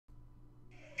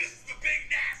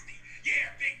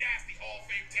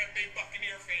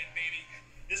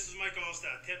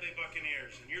Tampa Bay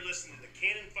Buccaneers, and you're listening to the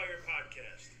Cannon Fire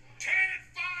Podcast. Cannon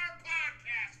Fire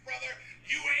Podcast, brother.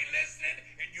 You ain't listening,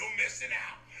 and you're missing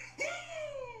out.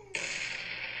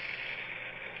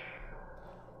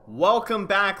 Woo! Welcome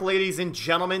back, ladies and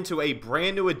gentlemen, to a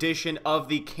brand new edition of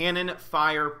the Cannon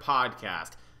Fire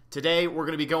Podcast. Today, we're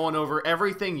going to be going over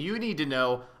everything you need to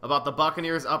know about the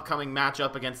Buccaneers' upcoming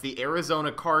matchup against the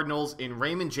Arizona Cardinals in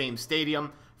Raymond James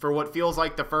Stadium for what feels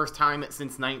like the first time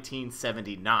since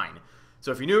 1979.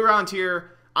 So if you're new around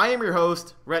here, I am your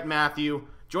host, Rhett Matthew.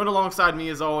 Joined alongside me,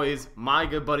 as always, my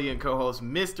good buddy and co-host,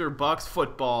 Mr. Bucs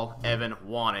Football, Evan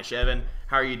Wanish. Evan,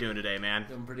 how are you doing today, man?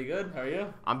 Doing pretty good. How are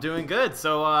you? I'm doing good.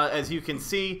 So, as you can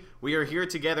see, we are here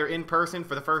together in person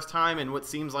for the first time in what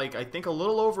seems like, I think, a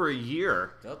little over a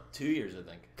year. Oh, 2 years, I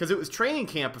think. Because it was training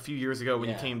camp a few years ago when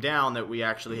you came down that we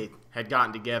actually had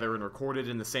gotten together and recorded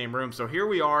in the same room. So here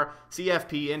we are,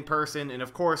 CFP in person, and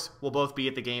of course, we'll both be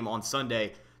at the game on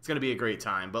Sunday. It's going to be a great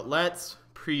time. But let's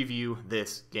preview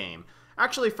this game.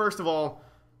 Actually, first of all,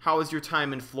 how has your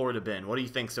time in Florida been? What do you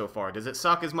think so far? Does it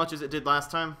suck as much as it did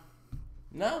last time?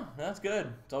 No, that's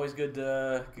good. It's always good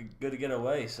to get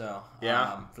away. So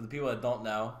yeah. For the people that don't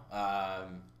know,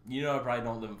 you know I probably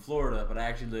don't live in Florida, but I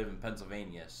actually live in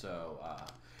Pennsylvania. So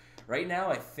right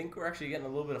now, I think we're actually getting a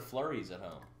little bit of flurries at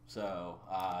home. So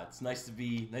it's nice to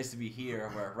be here.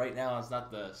 Where right now it's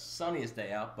not the sunniest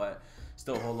day out, but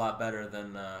still a whole lot better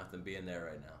than being there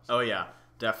right now. So. Oh yeah,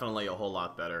 definitely a whole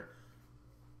lot better.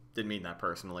 Didn't mean that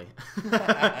personally.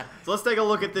 So let's take a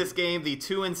look at this game. The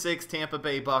 2-6 Tampa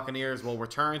Bay Buccaneers will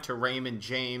return to Raymond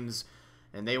James,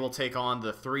 and they will take on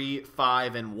the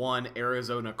 3-5-1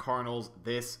 Arizona Cardinals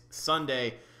this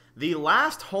Sunday. The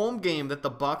last home game that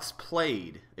the Bucs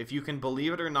played, if you can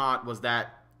believe it or not, was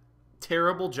that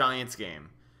terrible Giants game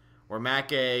where Matt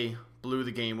Gay blew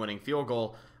the game-winning field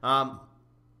goal.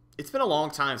 It's been a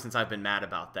long time since I've been mad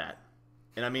about that.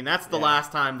 And, I mean, that's the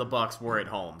last time the Bucs were at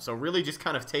home. So really just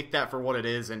kind of take that for what it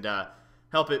is and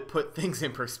help it put things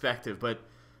in perspective. But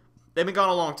they've been gone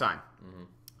a long time. Mm-hmm.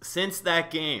 Since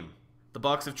that game, the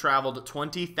Bucs have traveled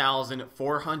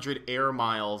 20,400 air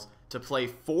miles to play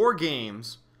 4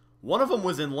 games. One of them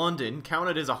was in London,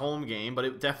 counted as a home game, but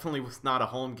it definitely was not a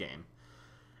home game.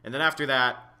 And then after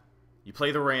that, you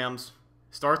play the Rams.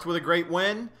 Starts with a great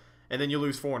win, and then you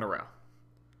lose 4 in a row.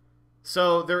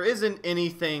 So there isn't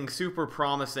anything super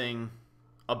promising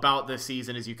about this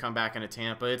season as you come back into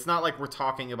Tampa. It's not like we're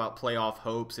talking about playoff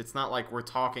hopes. It's not like we're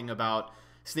talking about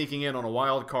sneaking in on a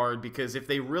wild card, because if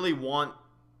they really want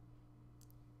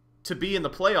to be in the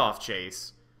playoff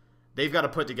chase, they've got to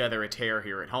put together a tear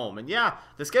here at home. And yeah,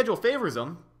 the schedule favors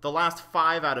them. The last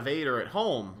 5 out of 8 are at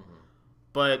home.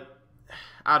 But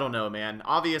I don't know, man.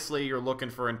 Obviously, you're looking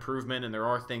for improvement, and there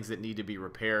are things that need to be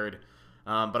repaired.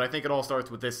 But I think it all starts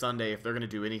with this Sunday if they're going to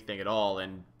do anything at all.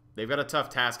 And they've got a tough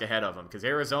task ahead of them because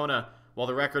Arizona, while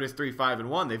the record is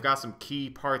 3-5-1, they've got some key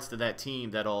parts to that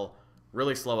team that'll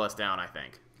really slow us down, I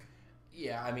think.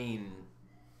 Yeah, I mean,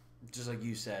 just like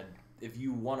you said, if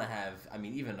you want to have, I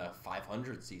mean, even a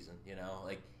 500 season, you know,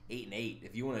 like 8-8,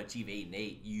 if you want to achieve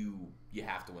 8-8, you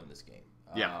have to win this game.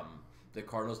 Yeah. The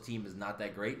Cardinals team is not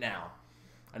that great now.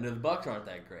 I know the Bucs aren't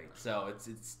that great, so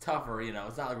it's tougher. You know,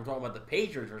 it's not like we're talking about the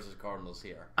Patriots versus Cardinals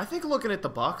here. I think looking at the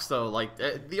Bucs, though, like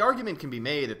the argument can be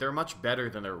made that they're much better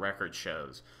than their record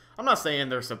shows. I'm not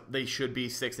saying they should be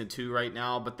 6-2 right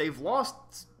now, but they've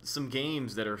lost some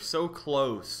games that are so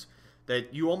close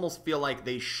that you almost feel like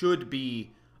they should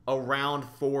be around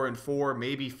 4-4,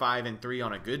 maybe 5-3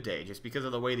 on a good day, just because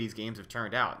of the way these games have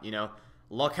turned out. You know,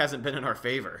 luck hasn't been in our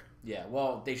favor. Yeah,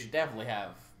 well, they should definitely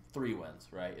have 3 wins,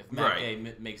 right? If Matt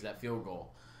Gay makes that field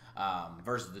goal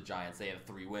versus the Giants, they have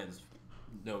 3 wins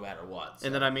no matter what. So.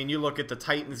 And then, I mean, you look at the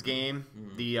Titans game,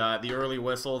 the early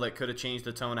whistle that could have changed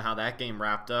the tone of how that game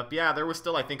wrapped up. Yeah, there was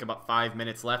still, I think, about 5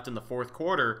 minutes left in the fourth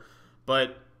quarter,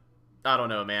 but I don't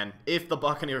know, man. If the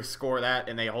Buccaneers score that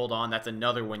and they hold on, that's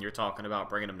another win you're talking about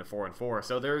bringing them to 4-4.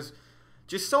 So there's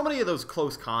just so many of those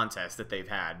close contests that they've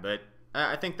had, but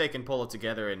I think they can pull it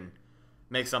together and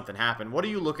make something happen. What are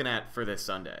you looking at for this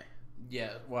Sunday?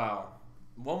 Yeah, wow.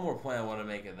 One more point I want to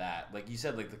make of that. Like you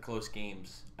said, like the close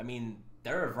games. I mean,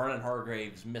 they're a Vernon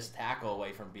Hargreaves missed tackle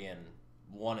away from being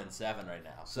 1-7 right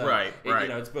now. So right. You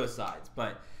know, it's both sides.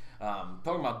 But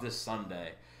talking about this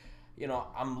Sunday, you know,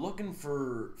 I'm looking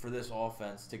for this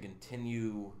offense to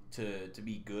continue to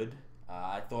be good.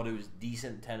 I thought it was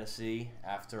decent in Tennessee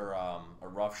after a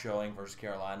rough showing versus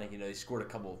Carolina. You know, they scored a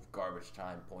couple of garbage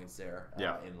time points there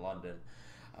in London.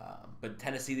 But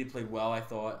Tennessee, they played well, I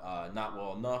thought. Not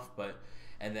well enough,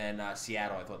 and then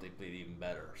Seattle, I thought they played even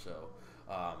better. So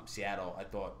Seattle, I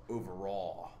thought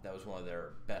overall that was one of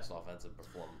their best offensive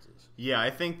performances. Yeah, I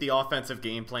think the offensive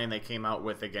game plan they came out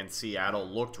with against Seattle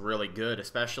looked really good,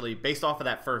 especially based off of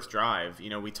that first drive. You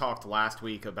know, we talked last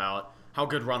week about how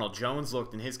good Ronald Jones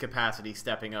looked in his capacity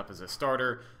stepping up as a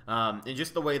starter, and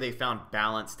just the way they found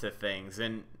balance to things.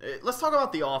 And let's talk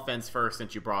about the offense first,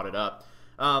 since you brought it up.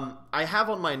 I have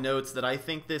on my notes that I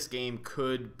think this game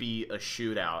could be a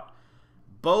shootout.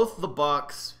 Both the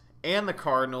Bucs and the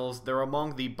Cardinals, they're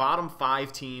among the bottom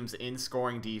 5 teams in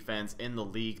scoring defense in the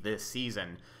league this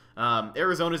season.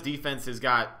 Arizona's defense has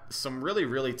got some really,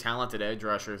 really talented edge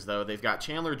rushers, though. They've got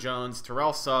Chandler Jones,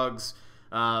 Terrell Suggs,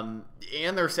 and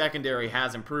their secondary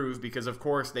has improved because, of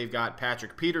course, they've got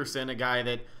Patrick Peterson, a guy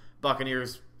that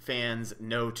Buccaneers fans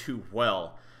know too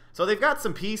well. So they've got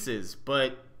some pieces,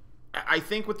 but I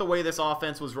think with the way this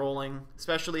offense was rolling,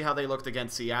 especially how they looked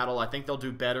against Seattle, I think they'll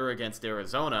do better against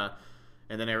Arizona.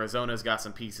 And then Arizona's got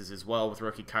some pieces as well with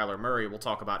rookie Kyler Murray. We'll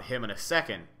talk about him in a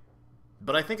second.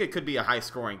 But I think it could be a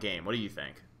high-scoring game. What do you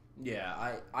think?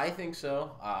 Yeah, I think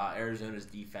so. Arizona's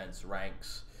defense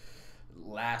ranks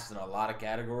last in a lot of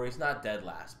categories. Not dead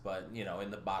last, but, you know,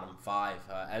 in the bottom 5,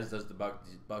 as does the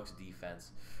Bucs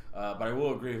defense. But I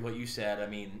will agree with what you said. I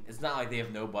mean, it's not like they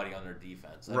have nobody on their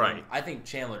defense. I mean, I think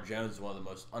Chandler Jones is one of the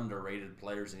most underrated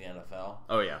players in the NFL.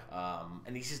 Oh, yeah.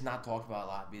 And he's just not talked about a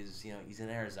lot because, you know, he's in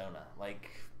Arizona. Like,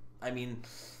 I mean,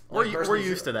 we're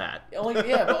used to that. But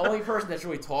the only person that's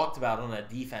really talked about on that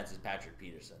defense is Patrick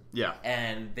Peterson. Yeah.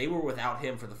 And they were without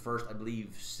him for the first, I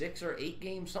believe, 6 or 8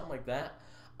 games, something like that,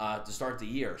 to start the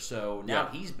year. So now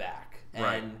he's back.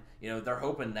 And, you know, they're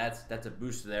hoping that's a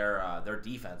boost to their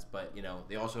defense. But, you know,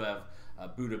 they also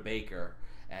have Buda Baker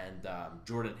and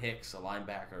Jordan Hicks, a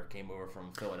linebacker, came over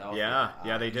from Philadelphia.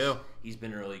 Yeah, they do. He's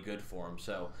been really good for him.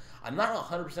 So I'm not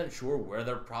 100% sure where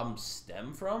their problems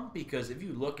stem from because if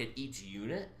you look at each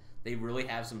unit, they really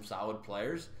have some solid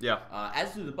players. Yeah.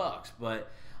 As do the Bucs.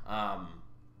 But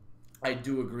I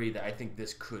do agree that I think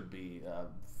this could be a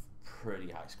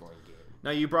pretty high-scoring game. Now,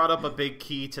 you brought up a big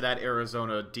key to that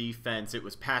Arizona defense. It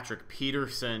was Patrick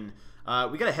Peterson.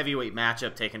 We got a heavyweight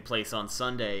matchup taking place on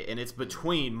Sunday, and it's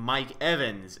between Mike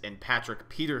Evans and Patrick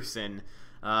Peterson.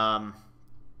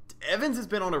 Evans has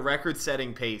been on a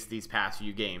record-setting pace these past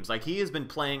few games. Like, he has been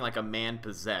playing like a man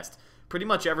possessed pretty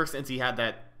much ever since he had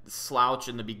that slouch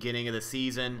in the beginning of the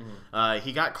season.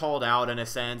 He got called out in a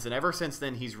sense, and ever since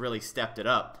then, he's really stepped it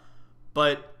up.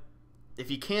 But if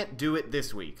he can't do it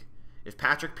this week, if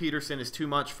Patrick Peterson is too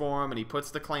much for him and he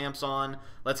puts the clamps on,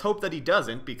 let's hope that he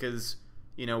doesn't because,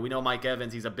 you know, we know Mike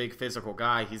Evans, he's a big physical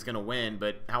guy. He's going to win,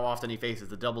 but how often he faces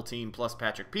the double team plus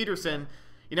Patrick Peterson,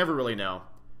 you never really know.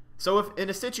 So if in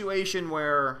a situation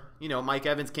where, you know, Mike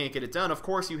Evans can't get it done, of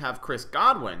course you have Chris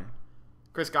Godwin.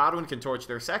 Chris Godwin can torch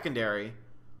their secondary,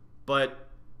 but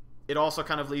it also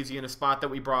kind of leaves you in a spot that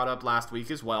we brought up last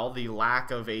week as well, the lack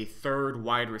of a third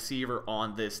wide receiver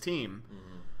on this team.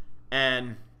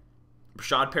 And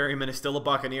Rashad Perryman is still a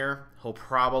Buccaneer. He'll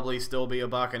probably still be a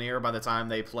Buccaneer by the time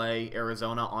they play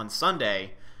Arizona on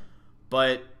Sunday.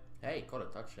 But hey, he caught a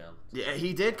touchdown. Yeah,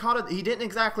 he did. He didn't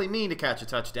exactly mean to catch a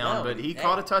touchdown, but he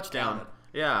caught a touchdown.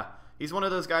 Yeah, he's one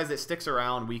of those guys that sticks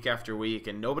around week after week,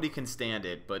 and nobody can stand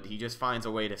it. But he just finds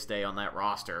a way to stay on that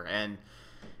roster, and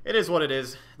it is what it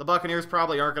is. The Buccaneers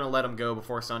probably aren't going to let him go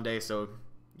before Sunday, so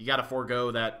you got to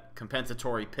forego that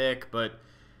compensatory pick. But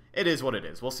it is what it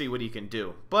is. We'll see what he can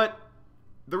do. But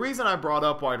the reason I brought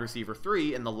up wide receiver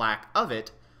 3 and the lack of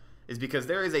it is because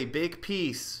there is a big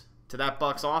piece to that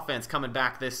Bucs offense coming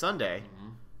back this Sunday.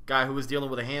 Guy who was dealing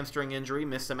with a hamstring injury,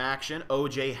 missed some action.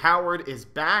 O.J. Howard is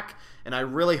back, and I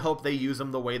really hope they use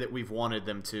him the way that we've wanted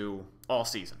them to all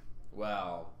season.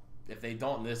 Well, if they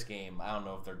don't in this game, I don't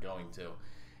know if they're going to.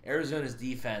 Arizona's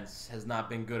defense has not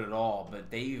been good at all, but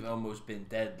they've almost been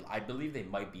dead. I believe they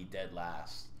might be dead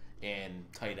last in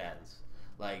tight ends.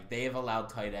 Like, they have allowed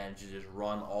tight ends to just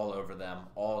run all over them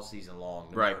all season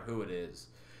long, no matter who it is.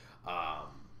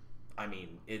 I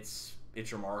mean, it's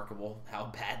remarkable how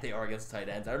bad they are against tight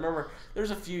ends. I remember there's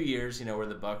a few years, you know, where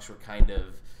the Bucs were kind of,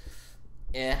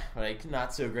 like,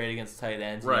 not so great against tight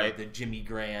ends. Right. You know, the Jimmy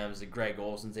Grahams, the Greg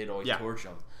Olsons, they'd always torch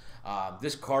them.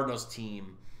 This Cardinals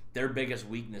team, their biggest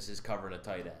weakness is covering a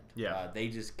tight end. Yeah. They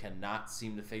just cannot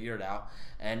seem to figure it out,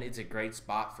 and it's a great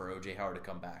spot for O.J. Howard to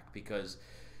come back because,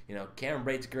 you know, Cameron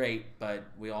Brate's great, but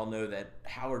we all know that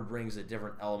Howard brings a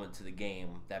different element to the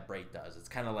game that Brate does. It's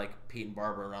kind of like Peyton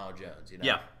Barber and Ronald Jones. You know?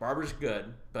 Yeah. Barber's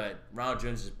good, but Ronald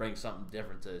Jones just brings something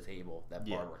different to the table that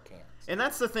Barber can't. And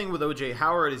that's the thing with O.J.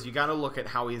 Howard is you got to look at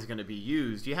how he's going to be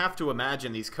used. You have to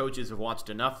imagine these coaches have watched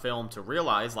enough film to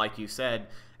realize, like you said,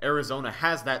 Arizona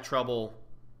has that trouble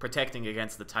protecting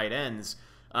against the tight ends.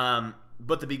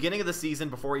 But the beginning of the season,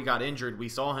 before he got injured, we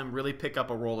saw him really pick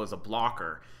up a role as a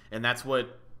blocker. And that's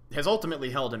what has ultimately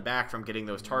held him back from getting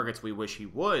those targets we wish he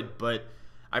would. But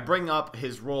I bring up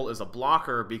his role as a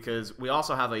blocker because we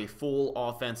also have a full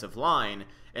offensive line.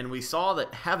 And we saw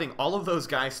that having all of those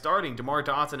guys starting, DeMar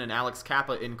Dotson and Alex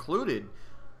Kappa included,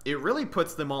 it really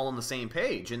puts them all on the same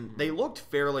page. And they looked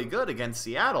fairly good against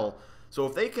Seattle. So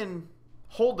if they can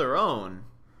hold their own,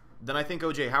 then I think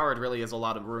O.J. Howard really has a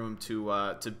lot of room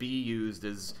to be used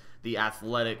as the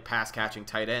athletic pass-catching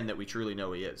tight end that we truly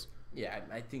know he is. Yeah,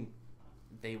 I think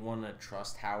they want to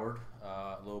trust Howard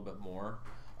a little bit more.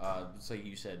 It's like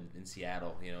you said in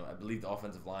Seattle, I believe the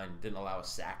offensive line didn't allow a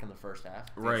sack in the first half.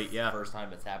 Right, yeah. The first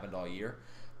time it's happened all year.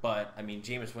 But,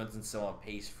 Jameis Winston's still on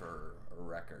pace for a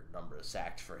record number of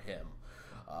sacks for him.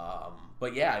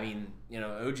 But, yeah,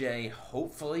 OJ,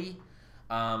 hopefully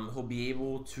he'll be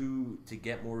able to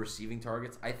get more receiving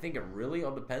targets. I think it really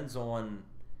all depends on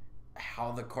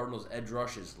how the Cardinals' edge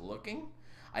rush is looking.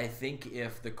 I think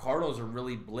if the Cardinals are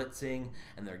really blitzing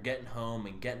and they're getting home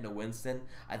and getting to Winston,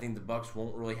 I think the Bucs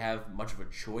won't really have much of a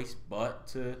choice but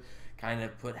to kind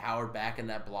of put Howard back in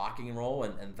that blocking role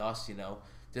and thus,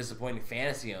 disappointing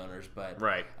fantasy owners. But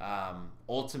right.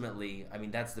 Ultimately,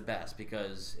 that's the best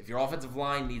because if your offensive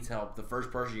line needs help, the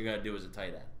first person you're going to do is a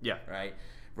tight end. Yeah. Right?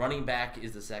 Running back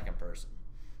is the second person.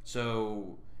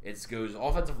 So it goes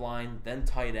offensive line, then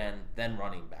tight end, then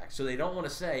running back. So they don't want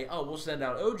to say, oh, we'll send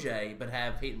out OJ, but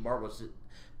have Peyton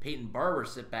Barber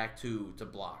sit back to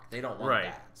block. They don't want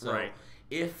that. So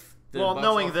if the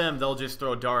knowing them, they'll just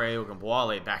throw Dare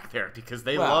Ogunbowale back there because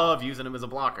they love using him as a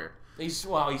blocker. He's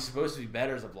supposed to be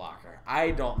better as a blocker.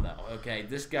 I don't know. Okay,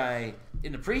 this guy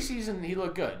in the preseason he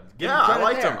looked good. I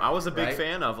liked him. I was a big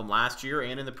fan of him last year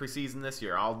and in the preseason this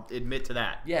year. I'll admit to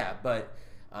that. Yeah, but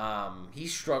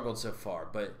he's struggled so far.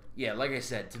 But yeah, like I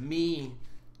said, to me,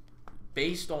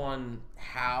 based on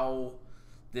how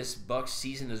this Bucs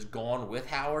season has gone with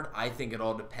Howard, I think it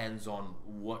all depends on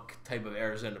what type of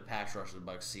Arizona pass rush the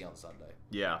Bucs see on Sunday.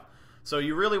 Yeah. So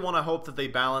you really want to hope that they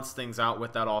balance things out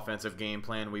with that offensive game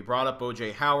plan. We brought up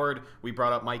O.J. Howard. We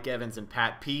brought up Mike Evans and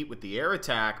Pat Pete with the air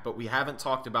attack, but we haven't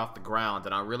talked about the ground,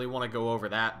 and I really want to go over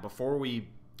that before we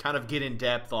kind of get in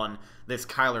depth on this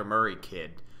Kyler Murray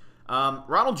kid.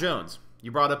 Ronald Jones,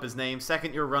 you brought up his name,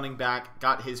 second-year running back,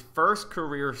 got his first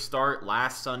career start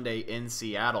last Sunday in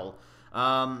Seattle.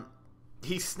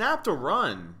 He snapped a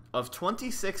run of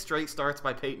 26 straight starts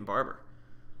by Peyton Barber.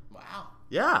 Wow.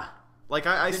 Yeah. Like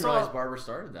I didn't saw, realize Barber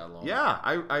started that long. Yeah,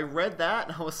 I read that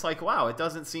and I was like, wow, it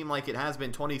doesn't seem like it has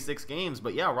been 26 games.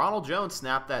 But yeah, Ronald Jones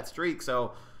snapped that streak,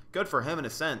 so good for him in a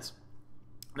sense.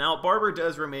 Now, Barber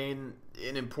does remain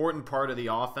an important part of the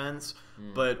offense,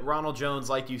 but Ronald Jones,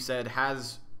 like you said,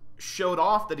 has showed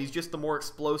off that he's just the more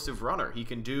explosive runner. He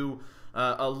can do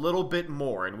a little bit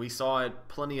more, and we saw it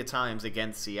plenty of times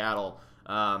against Seattle.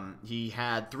 He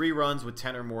had 3 runs with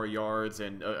 10 or more yards,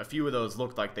 and a few of those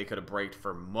looked like they could have braked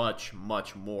for much,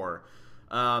 much more.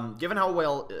 Given how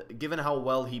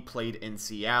well he played in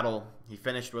Seattle, he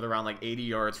finished with around like 80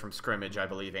 yards from scrimmage, I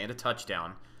believe, and a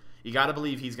touchdown. You got to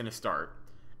believe he's going to start.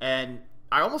 And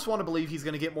I almost want to believe he's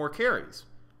going to get more carries.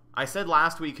 I said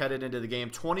last week headed into the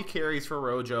game, 20 carries for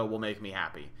Rojo will make me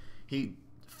happy. He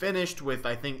finished with,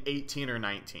 I think, 18 or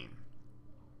 19.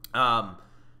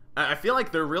 I feel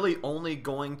like they're really only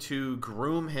going to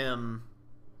groom him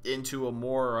into a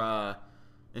more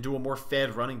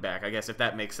fed running back, I guess, if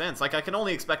that makes sense. Like, I can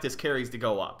only expect his carries to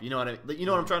go up. You know what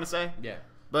I'm trying to say? Yeah.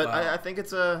 But I think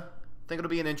it'll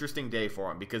be an interesting day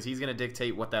for him because he's going to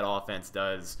dictate what that offense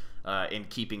does in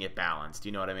keeping it balanced.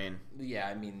 You know what I mean?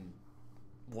 Yeah,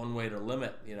 one way to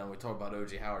limit, we talk about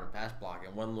O.J. Howard and pass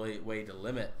blocking. One way to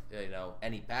limit,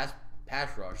 any pass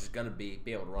rush is going to be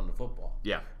able to run the football.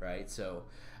 Yeah. Right? So,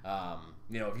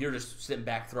 if you're just sitting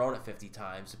back throwing it 50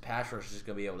 times, the pass rush is just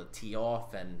going to be able to tee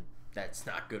off, and that's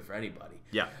not good for anybody.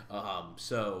 Yeah.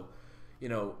 So,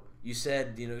 you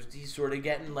said, he's sort of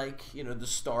getting the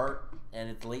start, and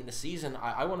it's late in the season.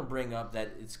 I want to bring up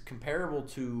that it's comparable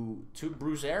to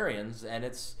Bruce Arians, and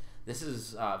this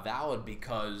is valid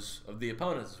because of the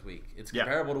opponents this week. It's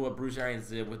comparable to what Bruce Arians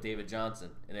did with David Johnson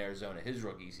in Arizona, his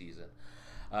rookie season.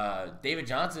 David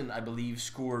Johnson, I believe,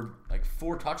 scored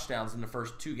 4 touchdowns in the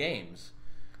first 2 games.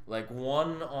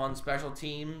 1 on special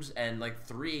teams and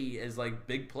 3 as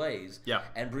big plays. Yeah.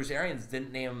 And Bruce Arians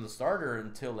didn't name him the starter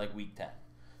until week 10.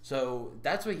 So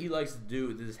that's what he likes to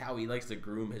do. This is how he likes to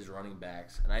groom his running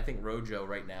backs. And I think Rojo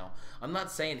right now, I'm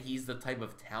not saying he's the type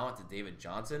of talent that David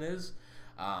Johnson is,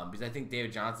 because I think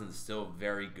David Johnson is still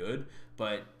very good,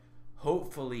 but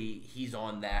hopefully he's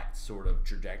on that sort of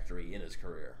trajectory in his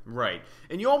career. Right.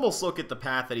 And you almost look at the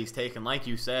path that he's taken. Like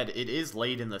you said, it is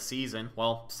late in the season.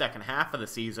 Well, second half of the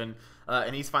season.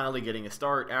 And he's finally getting a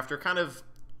start after kind of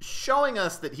showing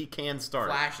us that he can start.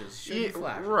 Flashes. Should be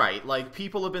flashes. Right. Like,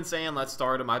 people have been saying, let's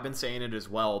start him. I've been saying it as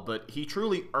well. But he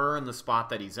truly earned the spot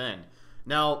that he's in.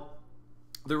 Now,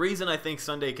 the reason I think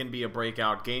Sunday can be a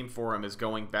breakout game for him is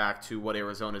going back to what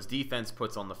Arizona's defense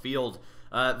puts on the field.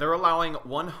 They're allowing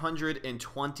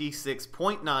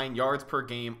 126.9 yards per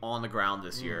game on the ground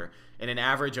this year, and an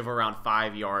average of around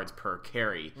 5 yards per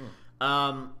carry.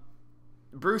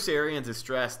 Bruce Arians has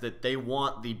stressed that they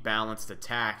want the balanced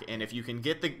attack, and if you can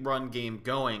get the run game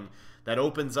going, that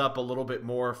opens up a little bit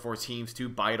more for teams to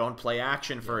bite on play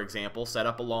action, for example, set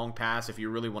up a long pass if you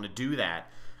really want to do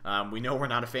that. We know we're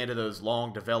not a fan of those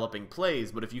long developing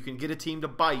plays, but if you can get a team to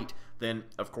bite, then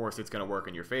of course it's going to work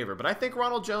in your favor. But I think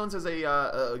Ronald Jones is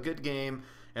a good game,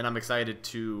 and I'm excited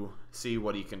to see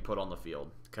what he can put on the field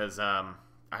because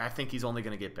I think he's only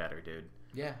going to get better, dude.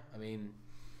 Yeah, I mean,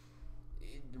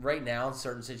 right now in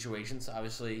certain situations,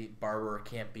 obviously Ronald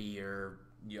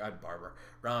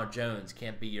Jones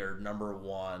can't be your number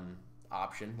one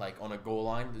option, like on a goal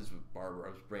line. This is what Barber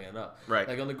I was bringing up. Right.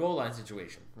 Like on the goal line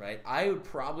situation, right? I would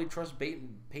probably trust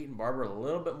Peyton Barber a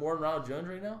little bit more than Ronald Jones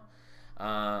right now.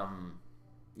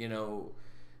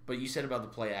 But you said about the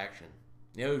play action.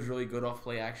 You know who's really good off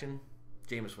play action?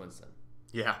 Jameis Winston.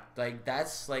 Yeah. Like,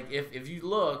 that's, like, if you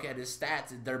look at his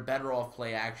stats, they're better off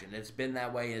play action. It's been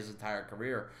that way his entire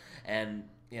career. And,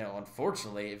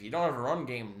 unfortunately, if you don't have a run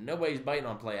game, nobody's biting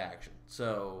on play action.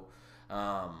 So,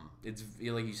 it's,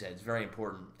 like you said, it's very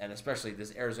important. And especially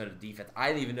this Arizona defense. I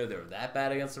didn't even know they were that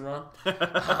bad against the run.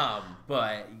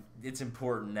 But it's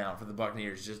important now for the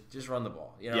Buccaneers. Just run the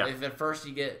ball. If at first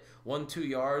you get 1-2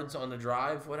 yards on the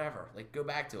drive, whatever. Like, go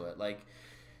back to it. Like,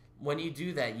 when you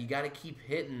do that, you got to keep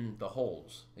hitting the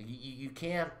holes. Like, you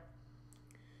can't,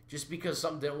 just because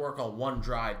something didn't work on one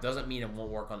drive doesn't mean it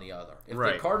won't work on the other. If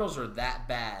the Cardinals are that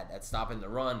bad at stopping the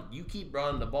run, you keep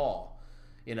running the ball.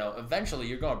 Eventually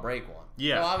you're going to break one.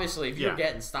 Yeah. Well, obviously, if you're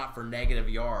getting stopped for negative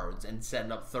yards and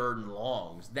setting up third and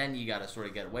longs, then you got to sort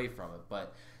of get away from it.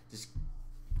 But just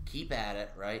keep at it,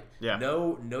 right? Yeah.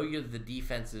 Know the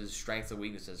defense's strengths and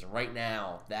weaknesses. And right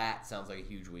now, that sounds like a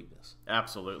huge weakness.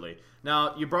 Absolutely.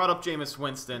 Now, you brought up Jameis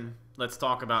Winston. Let's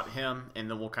talk about him, and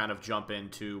then we'll kind of jump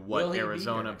into what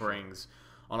Arizona brings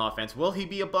on offense. Will he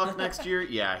be a Buck next year?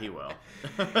 Yeah, he will.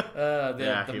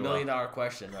 The million-dollar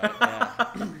question, right?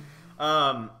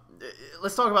 Yeah.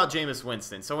 Let's talk about Jameis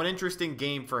Winston. So an interesting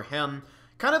game for him.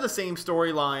 Kind of the same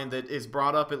storyline that is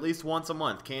brought up at least once a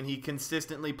month. Can he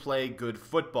consistently play good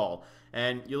football?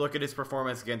 And you look at his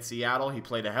performance against Seattle. He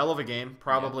played a hell of a game.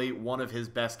 Probably one of his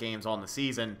best games on the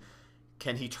season.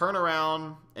 Can he turn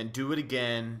around and do it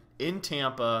again in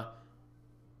Tampa?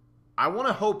 I want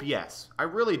to hope yes. I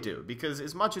really do. Because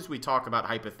as much as we talk about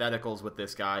hypotheticals with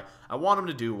this guy, I want him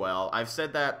to do well. I've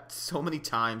said that so many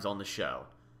times on the show.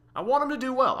 I want him to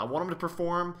do well. I want him to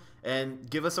perform and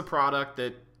give us a product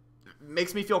that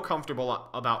makes me feel comfortable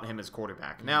about him as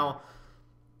quarterback. Mm-hmm. Now,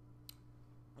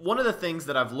 one of the things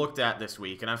that I've looked at this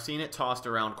week, and I've seen it tossed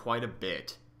around quite a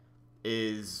bit,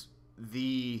 is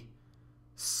the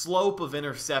slope of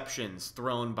interceptions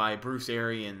thrown by Bruce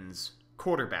Arians'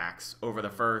 quarterbacks over the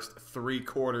first 3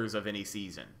 quarters of any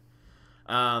season.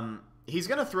 He's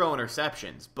going to throw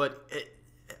interceptions, but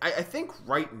I think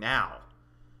right now,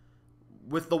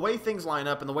 with the way things line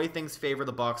up and the way things favor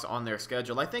the Bucs on their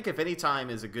schedule, I think if any time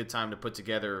is a good time to put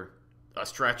together a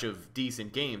stretch of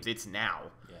decent games, it's now.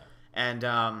 Yeah. And,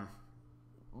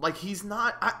 he's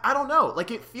not... I don't know. Like,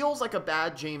 it feels like a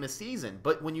bad Jameis season,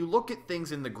 but when you look at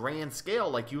things in the grand scale,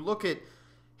 like, you look at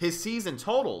his season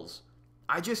totals,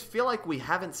 I just feel like we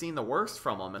haven't seen the worst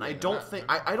from him, and I don't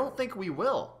think we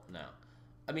will. No.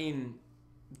 I mean,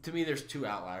 to me, there's 2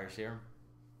 outliers here.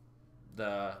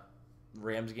 The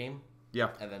Rams game.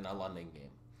 Yeah. And then a London game.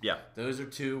 Yeah. Those are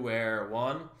 2 where,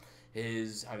 one, I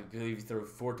believe he threw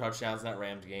 4 touchdowns in that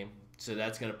Rams game. So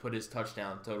that's going to put his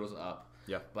touchdown totals up.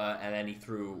 Yeah. And then he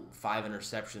threw 5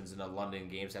 interceptions in the London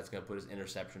games. So that's going to put his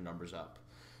interception numbers up.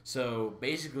 So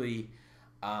basically,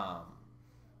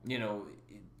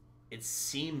 it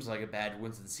seems like a bad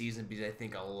Winston season because I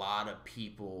think a lot of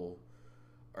people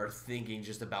are thinking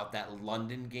just about that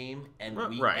London game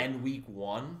and week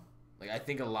 1. Like, I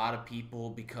think a lot of people,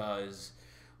 because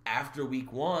after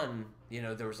week 1,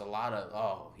 there was a lot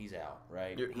of, he's out,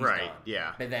 right? He's done.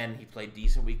 Yeah. But then he played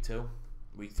decent week 2,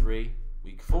 week 3,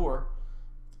 week 4,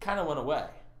 kind of went away.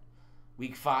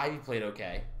 Week 5, he played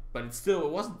okay, but it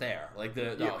wasn't there. Like,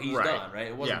 he's done, right?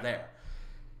 It wasn't there.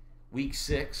 Week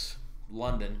 6,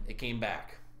 London, it came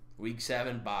back. Week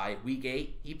 7 bye. Week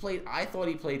 8, I thought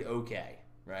he played okay,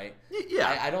 right?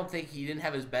 Yeah. I don't think he didn't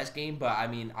have his best game, but I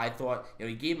mean, I thought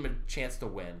he gave him a chance to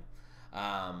win,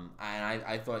 and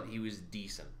I thought he was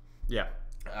decent. Yeah.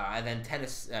 And then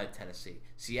Tennessee,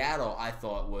 Seattle, I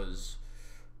thought was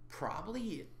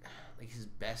probably like his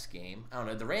best game. I don't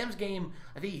know. The Rams game,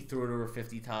 I think he threw it over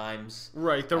 50 times.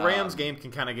 Right. The Rams game can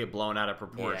kind of get blown out of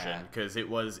proportion because it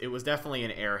was definitely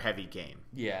an air-heavy game.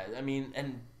 Yeah. I mean,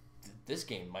 and this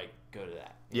game might go to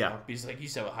that. You know? Because like you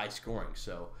said, with high scoring.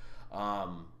 So,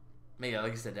 like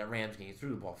I said, that Rams game, he threw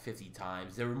the ball 50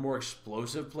 times. There were more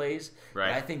explosive plays. Right.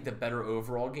 And I think the better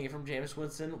overall game from Jameis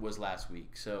Winston was last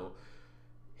week. So,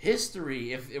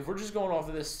 history, if we're just going off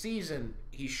of this season,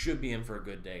 he should be in for a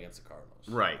good day against the Cardinals.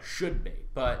 Right. Should be.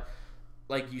 But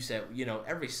like you said,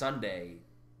 every Sunday,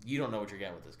 you don't know what you're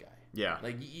getting with this guy. Yeah.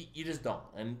 Like, you just don't.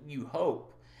 And you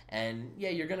hope. And, yeah,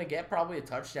 you're going to get probably a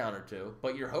touchdown or two,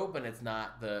 but you're hoping it's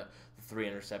not the 3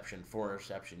 interception, 4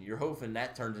 interception. You're hoping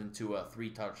that turns into a 3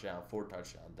 touchdown, 4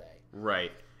 touchdown day.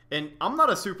 Right. And I'm not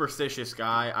a superstitious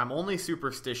guy. I'm only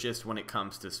superstitious when it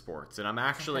comes to sports. And I'm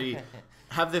actually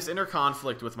have this inner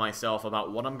conflict with myself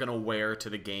about what I'm going to wear to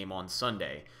the game on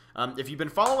Sunday. If you've been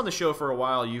following the show for a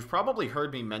while, you've probably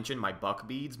heard me mention my buck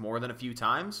beads more than a few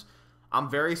times. I'm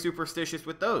very superstitious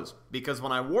with those because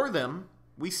when I wore them,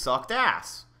 we sucked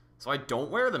ass. So I don't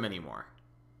wear them anymore.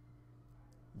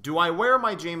 Do I wear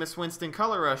my Jameis Winston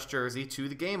Color Rush jersey to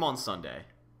the game on Sunday?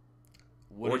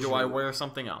 Or do I wear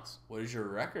something else? What is your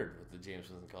record with the Jameis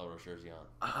Winston Color Rush jersey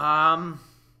on?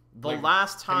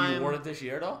 Last time... Have you worn it this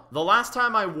year at all? The last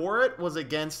time I wore it was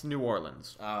against New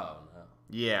Orleans. Oh, no.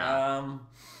 Yeah.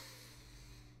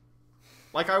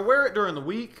 Like, I wear it during the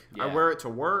week. Yeah. I wear it to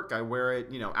work. I wear it,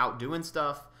 out doing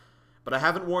stuff. But I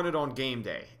haven't worn it on game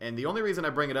day. And the only reason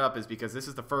I bring it up is because this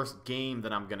is the first game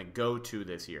that I'm going to go to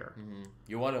this year. Mm-hmm.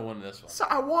 You want to win this one. So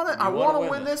I want to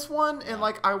win this one. And,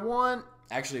 I want...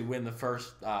 Actually win the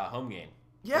first home game.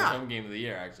 Yeah. First home game of the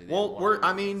year, actually. Well,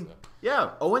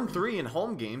 0-3 in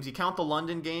home games. You count the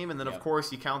London game, and then, of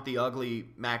course, you count the ugly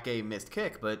Matt Gay missed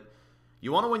kick. But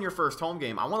you want to win your first home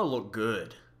game. I want to look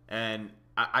good. And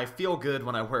I feel good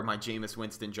when I wear my Jameis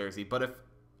Winston jersey. But if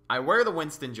I wear the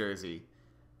Winston jersey...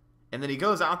 and then he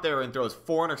goes out there and throws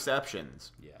 4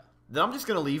 interceptions. Yeah. Then I'm just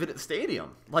going to leave it at the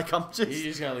stadium. You're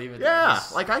just going to leave it there. Yeah.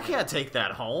 I can't take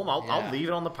that home. I'll leave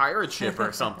it on the pirate ship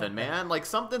or something, man.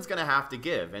 Something's going to have to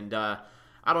give. And I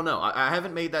don't know. I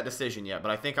haven't made that decision yet,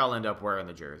 but I think I'll end up wearing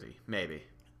the jersey. Maybe.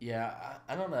 Yeah.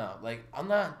 I don't know. I'm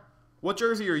not... What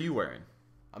jersey are you wearing?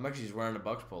 I'm actually just wearing a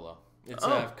Bucs polo. It's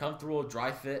a comfortable,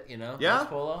 dry fit, Yeah? Bucs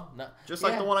polo. Just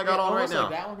like the one I got on right now.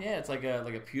 Like that one, yeah. It's like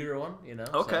a pewter one,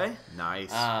 Okay. So,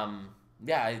 nice.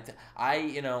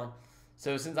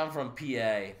 So since I'm from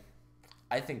PA,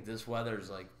 I think this weather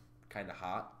is kind of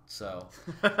hot. So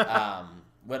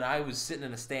when I was sitting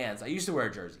in the stands, I used to wear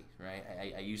a jersey, right?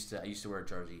 I used to wear a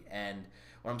jersey, and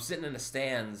when I'm sitting in the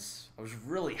stands, I was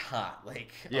really hot. I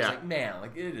was like, man,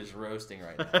 it is roasting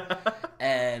right now.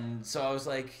 And so I was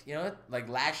like,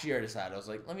 last year I decided, I was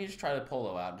like, let me just try the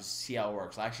polo out and just see how it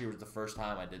works. Last year was the first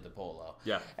time I did the polo.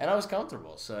 Yeah. And I was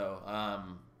comfortable. So, I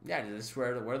just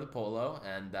wear the polo.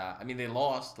 And, they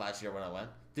lost last year when I went.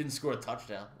 Didn't score a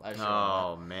touchdown last year.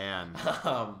 Oh, man.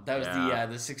 That was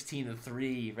the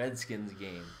 16-3 Redskins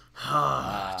game.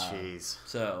 Jeez.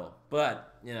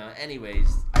 But,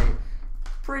 anyways, I'm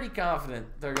pretty confident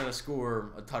they're going to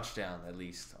score a touchdown at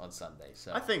least on Sunday.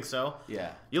 So I think so.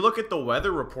 Yeah. You look at the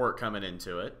weather report coming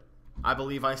into it. I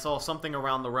believe I saw something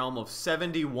around the realm of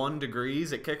 71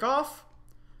 degrees at kickoff.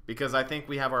 Because I think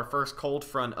we have our first cold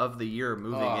front of the year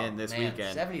moving in this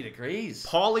weekend. 70 degrees.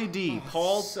 Paulie D.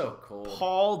 So cold.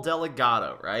 Paul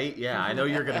Delgado, right? Yeah, I know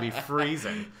you're going to be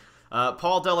freezing.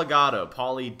 Paul Delgado,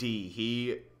 Paulie D.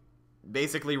 He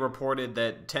basically reported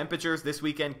that temperatures this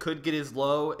weekend could get as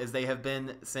low as they have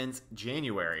been since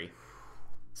January.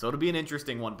 So it'll be an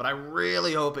interesting one. But I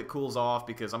really hope it cools off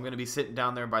because I'm going to be sitting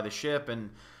down there by the ship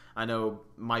and... I know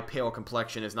my pale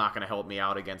complexion is not going to help me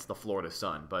out against the Florida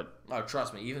sun, but... Oh,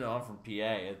 trust me, even though I'm from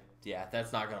PA,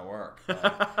 that's not going to work.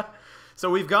 So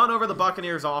we've gone over the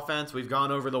Buccaneers offense. We've gone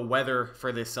over the weather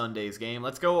for this Sunday's game.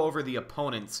 Let's go over the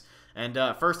opponents. And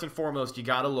first and foremost, you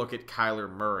got to look at Kyler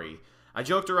Murray. I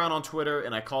joked around on Twitter,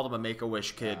 and I called him a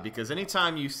Make-A-Wish kid because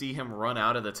anytime you see him run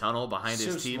out of the tunnel behind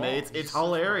his teammates, it's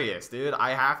hilarious, dude.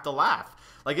 I have to laugh.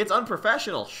 It's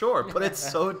unprofessional, sure, but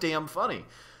it's so damn funny.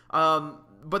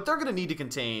 But they're going to need to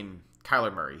contain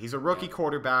Kyler Murray. He's a rookie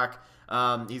quarterback.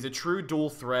 He's a true dual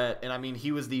threat. And,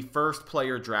 he was the first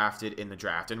player drafted in the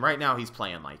draft. And right now he's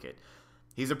playing like it.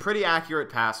 He's a pretty accurate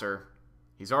passer.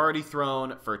 He's already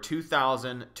thrown for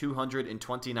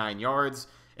 2,229 yards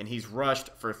and he's rushed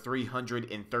for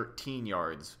 313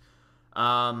 yards.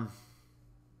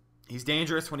 He's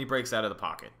dangerous when he breaks out of the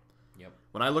pocket. Yep.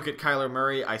 When I look at Kyler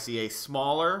Murray, I see a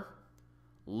smaller,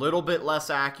 little bit less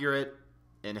accurate,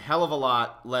 and hell of a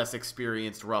lot less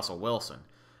experienced Russell Wilson.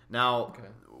 Now,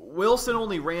 Wilson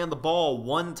only ran the ball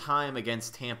one time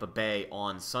against Tampa Bay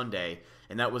on Sunday,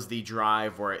 and that was the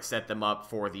drive where it set them up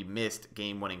for the missed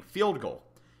game-winning field goal.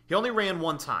 He only ran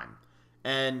one time,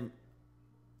 and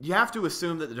you have to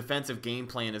assume that the defensive game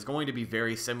plan is going to be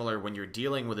very similar when you're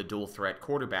dealing with a dual-threat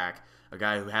quarterback, a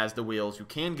guy who has the wheels, who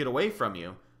can get away from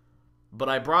you. But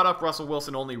I brought up Russell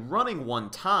Wilson only running one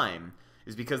time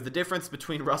is because the difference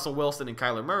between Russell Wilson and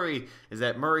Kyler Murray is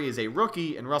that Murray is a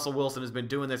rookie and Russell Wilson has been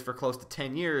doing this for close to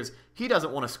 10 years. He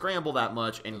doesn't want to scramble that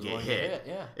much and get hit.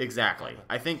 Yeah. Exactly.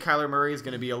 I think Kyler Murray is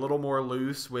going to be a little more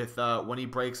loose with when he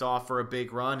breaks off for a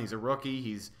big run. He's a rookie.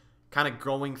 He's kind of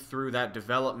going through that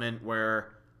development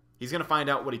where he's going to find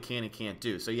out what he can and can't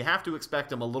do. So you have to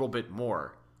expect him a little bit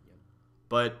more.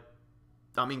 But,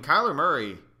 I mean, Kyler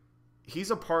Murray,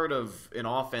 he's a part of an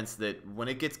offense that when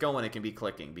it gets going, it can be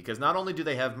clicking. Because not only do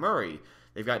they have Murray,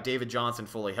 they've got David Johnson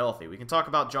fully healthy. We can talk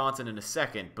about Johnson in a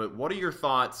second, but what are your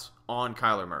thoughts on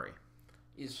Kyler Murray?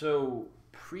 So,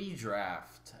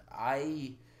 pre-draft,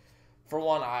 I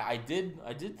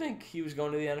did think he was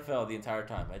going to the NFL the entire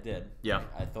time. I did. Yeah.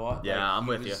 I thought. Yeah, like, I'm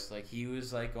with you. Like, he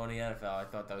was like going to the NFL. I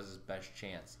thought that was his best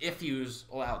chance if he was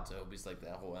allowed to. It was like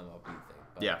that whole MLB thing.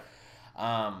 But, yeah.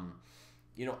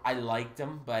 I liked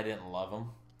him, but I didn't love him.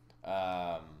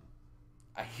 I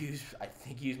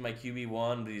think he used my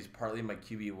QB1, but he's partly my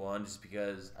QB1 just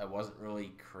because I wasn't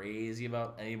really crazy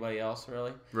about anybody else,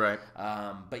 really. Right.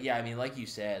 But yeah, I mean, like you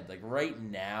said, like right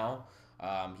now,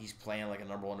 he's playing like a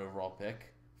number 1 overall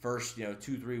pick. First,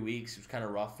 2-3 weeks, it was kind of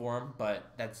rough for him,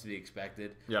 but that's to be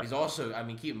expected. Yeah. He's also, I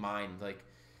mean, keep in mind, like,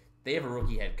 they have a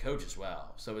rookie head coach as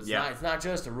well. So it's not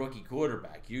just a rookie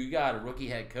quarterback. You got a rookie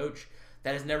head coach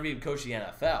that has never even coached the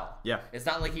NFL. Yeah. It's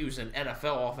not like he was an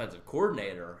NFL offensive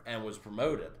coordinator and was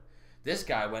promoted. This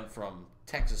guy went from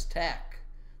Texas Tech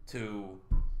to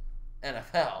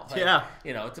NFL. Like,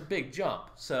 it's a big jump.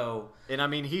 So, and I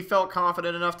mean, he felt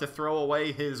confident enough to throw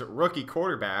away his rookie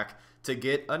quarterback to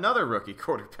get another rookie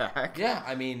quarterback. Yeah,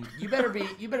 I mean, you better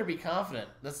be confident.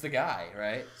 That's the guy,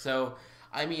 right? So,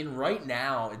 I mean, right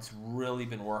now it's really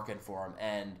been working for him,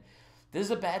 and this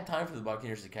is a bad time for the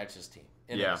Buccaneers to catch this team.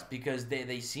 It is, because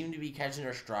they seem to be catching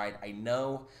their stride. I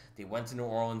know they went to New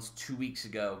Orleans 2 weeks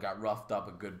ago, got roughed up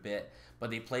a good bit, but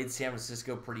they played San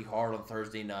Francisco pretty hard on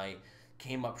Thursday night,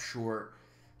 came up short.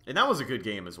 And that was a good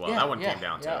game as well. That one came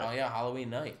down to it. Oh, yeah, Halloween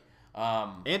night.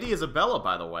 Andy Isabella,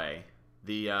 by the way,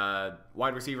 the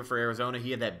wide receiver for Arizona,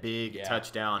 he had that big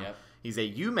touchdown. Yep. He's a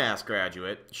UMass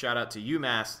graduate. Shout out to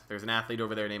UMass. There's an athlete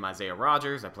over there named Isaiah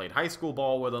Rogers. I played high school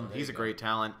ball with him. He's a great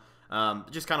talent.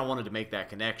 Just kind of wanted to make that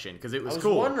connection because it was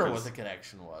cool. I was wondering what the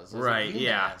connection was. Right?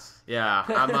 Like, yeah.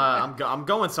 I'm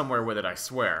going somewhere with it, I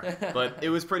swear. But it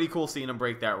was pretty cool seeing him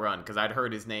break that run because I'd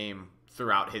heard his name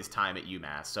throughout his time at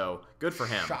UMass. So good for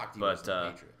him. Shocked he wasn't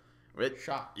a Patriot.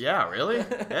 Shocked. Yeah, really?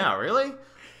 Yeah, really?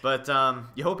 But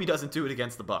you hope he doesn't do it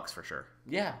against the Bucs for sure.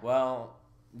 Yeah. Well,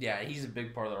 yeah, he's a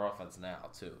big part of their offense now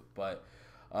too. But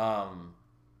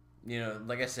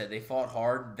like I said, they fought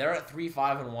hard. They're at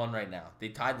 3-5-1 right now. They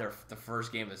tied the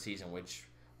first game of the season, which,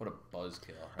 what a buzzkill.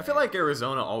 Right? I feel like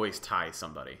Arizona always ties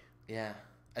somebody. Yeah.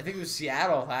 I think it was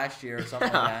Seattle last year or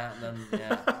something like that. And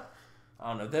then, I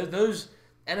don't know. Those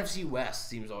NFC West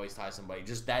seems to always tie somebody.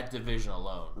 Just that division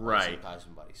alone. Right. Ties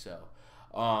somebody. So,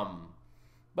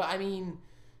 but I mean,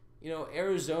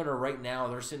 Arizona right now,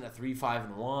 they're sitting at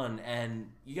 3-5-1.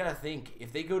 And you got to think,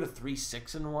 if they go to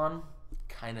 3-6-1,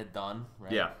 kind of done,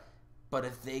 right? Yeah. But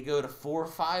if they go to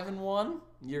 4-5-1,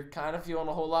 you're kind of feeling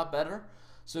a whole lot better.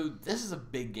 So this is a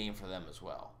big game for them as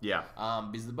well. Yeah.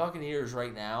 Because the Buccaneers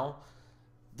right now,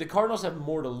 the Cardinals have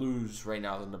more to lose right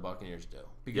now than the Buccaneers do.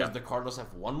 Because the Cardinals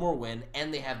have one more win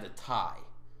and they have the tie.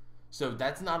 So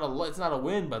that's not it's not a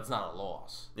win, but it's not a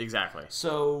loss. Exactly.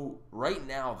 So right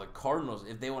now, the Cardinals,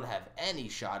 if they want to have any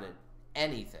shot at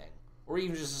anything, or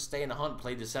even just to stay in the hunt,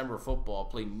 play December football,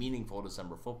 play meaningful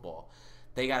December football,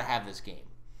 they got to have this game.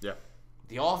 Yeah.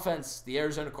 The offense, the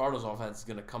Arizona Cardinals offense, is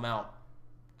going to come out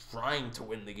trying to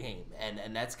win the game.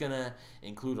 And that's going to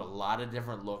include a lot of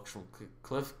different looks from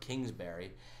Cliff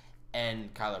Kingsbury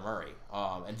and Kyler Murray.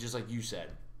 And just like you said,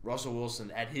 Russell Wilson,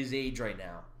 at his age right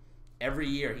now, every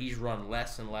year he's run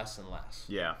less and less and less.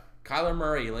 Yeah. Kyler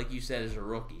Murray, like you said, is a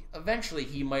rookie. Eventually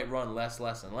he might run less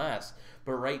and less.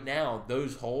 But right now,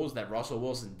 those holes that Russell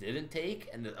Wilson didn't take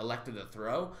and elected to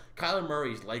throw, Kyler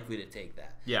Murray is likely to take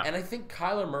that. Yeah. And I think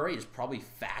Kyler Murray is probably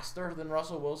faster than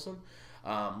Russell Wilson.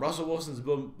 Russell Wilson's a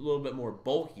little bit more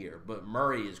bulkier, but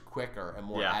Murray is quicker and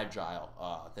more agile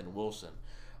than Wilson.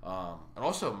 And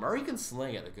also, Murray can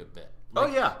sling it a good bit.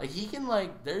 Like, like he can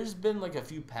There's been a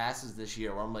few passes this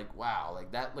year where I'm like, wow,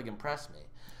 that impressed me.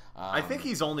 I think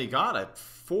he's only got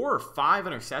 4 or 5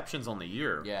 interceptions on the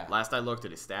year. Yeah. Last I looked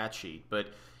at his stat sheet, but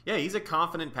yeah, he's a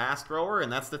confident pass thrower,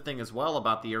 and that's the thing as well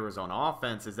about the Arizona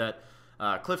offense is that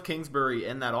Cliff Kingsbury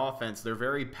in that offense, they're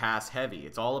very pass heavy.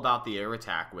 It's all about the air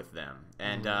attack with them,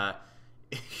 and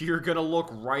you're gonna look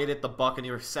right at the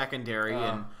Buccaneers secondary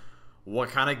and what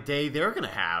kind of day they're gonna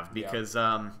have because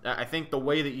I think the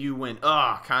way that you went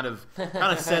kind of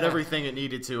said everything it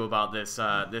needed to about this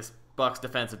this Bucs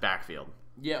defensive backfield.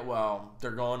 Yeah, well,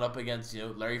 they're going up against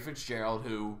Larry Fitzgerald,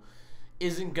 who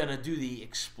isn't gonna do the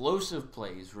explosive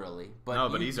plays really,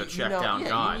 but he's a check down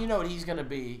guy. You know what he's gonna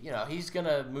be. He's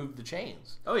gonna move the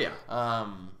chains. Oh yeah.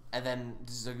 And then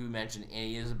like we mentioned,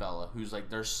 Andy Isabella, who's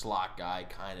their slot guy,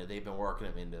 kind of. They've been working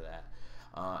him into that.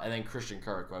 And then Christian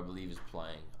Kirk, who I believe is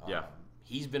playing.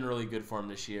 He's been really good for him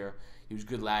this year. He was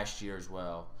good last year as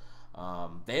well.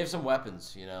 They have some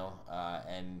weapons,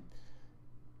 and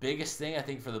biggest thing I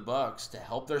think for the Bucs to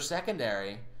help their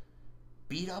secondary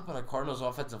beat up on a Cardinals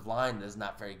offensive line that is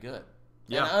not very good.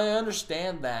 Yeah. And I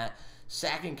understand that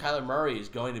sacking Kyler Murray is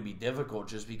going to be difficult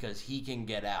just because he can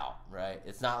get out, right?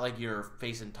 It's not like you're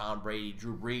facing Tom Brady,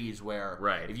 Drew Brees, where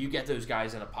if you get those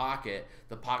guys in a pocket,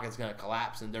 the pocket's going to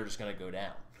collapse and they're just going to go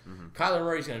down. Kyler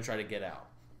Murray's going to try to get out.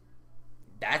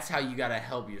 That's how you got to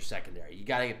help your secondary. You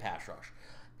got to get pass rush.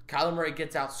 Kyler Murray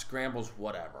gets out, scrambles,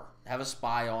 whatever. Have a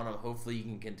spy on him. Hopefully you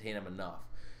can contain him enough.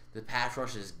 The pass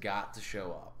rush has got to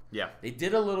show up. Yeah. They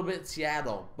did a little bit in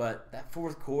Seattle, but that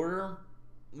fourth quarter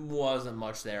wasn't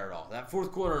much there at all. That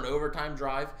fourth quarter and overtime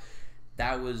drive,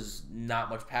 that was not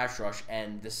much pass rush,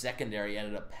 and the secondary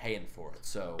ended up paying for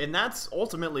it. And that's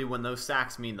ultimately when those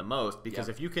sacks mean the most, because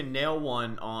if you can nail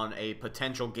one on a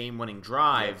potential game-winning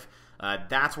drive,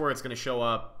 that's where it's going to show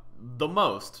up the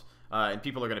most, and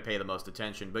people are going to pay the most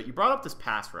attention. But you brought up this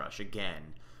pass rush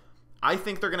again. I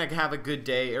think they're going to have a good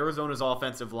day. Arizona's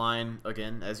offensive line,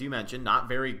 again, as you mentioned, not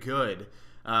very good.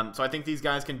 So I think these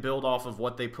guys can build off of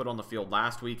what they put on the field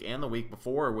last week and the week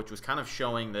before, which was kind of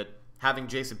showing that having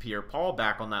Jason Pierre-Paul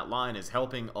back on that line is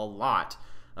helping a lot,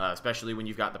 especially when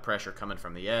you've got the pressure coming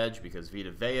from the edge, because Vita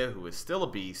Vea, who is still a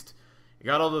beast, you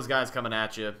got all those guys coming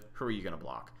at you. Who are you going to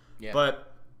block? Yeah.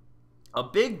 But a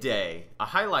big day, a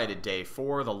highlighted day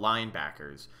for the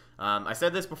linebackers. I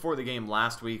said this before the game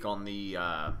last week on the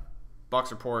Bucs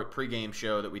Report pregame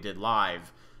show that we did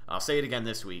live. I'll say it again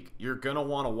this week. You're going to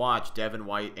want to watch Devin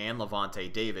White and Levante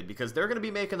David because they're going to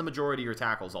be making the majority of your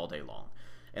tackles all day long.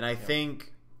 And I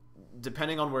think,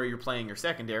 depending on where you're playing your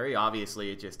secondary,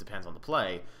 obviously it just depends on the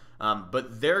play,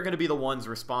 but they're going to be the ones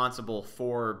responsible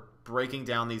for breaking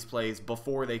down these plays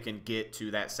before they can get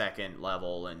to that second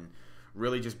level and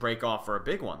really just break off for a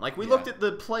big one. Like we looked at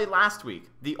the play last week.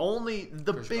 The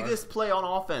biggest play on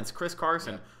offense, Chris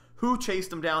Carson. Yeah. Who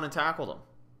chased him down and tackled him?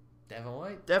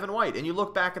 Devin White. And you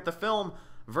look back at the film,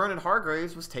 Vernon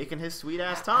Hargreaves was taking his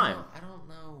sweet-ass time. I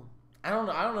don't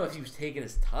know if he was taking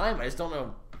his time. I just don't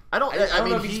know. I mean,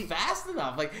 know if he's fast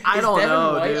enough. Is Devin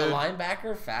White a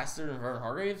linebacker faster than Vernon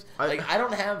Hargreaves? I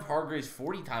don't have Hargreaves'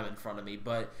 40 time in front of me,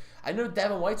 but I know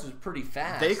Devin White's was pretty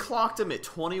fast. They clocked him at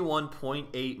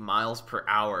 21.8 miles per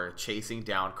hour chasing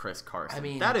down Chris Carson. I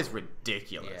mean, that is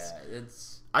ridiculous. Yeah,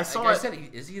 it's... I said,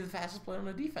 is he the fastest player on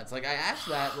the defense? I asked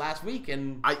that last week,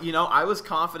 and I was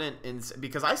confident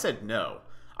because I said no.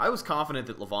 I was confident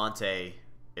that Levante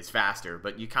is faster,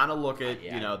 but you kind of look at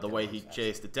the way he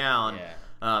chased it down.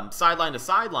 Yeah. Sideline to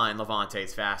sideline,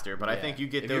 Levante's faster, but I think you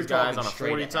get those guys on a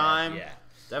 40 time.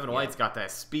 Devin White's got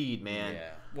that speed, man.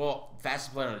 Yeah. Well,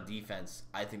 fastest player on the defense,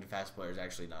 I think the fastest player is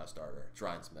actually not a starter. It's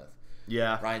Ryan Smith.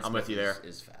 Yeah, Ryan Smith I'm with you there.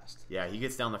 Is fast. Yeah, he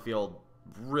gets down the field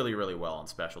really, really well on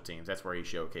special teams. That's where he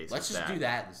showcases. Let's just do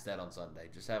that instead on Sunday.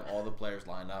 Just have all the players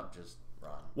line up, just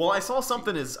run. Well, I saw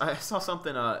something as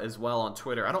well on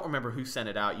Twitter. I don't remember who sent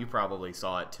it out. You probably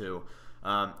saw it too.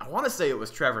 I want to say it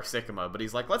was Trevor Sikkema, but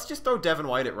he's like, let's just throw Devin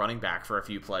White at running back for a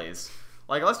few plays.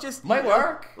 Let's just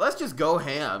work. Let's just go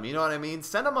ham. You know what I mean?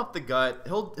 Send him up the gut.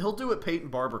 He'll do what Peyton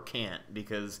Barber can't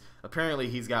because apparently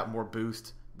he's got more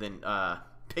boost than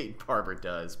Peyton Barber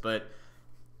does. But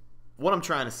what I'm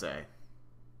trying to say.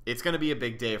 It's going to be a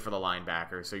big day for the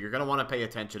linebackers, so you're going to want to pay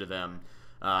attention to them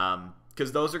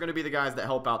because those are going to be the guys that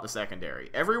help out the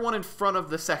secondary. Everyone in front of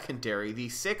the secondary, the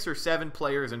 6 or 7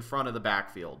 players in front of the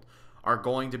backfield, are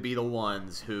going to be the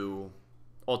ones who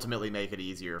ultimately make it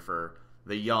easier for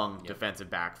the young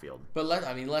defensive backfield. But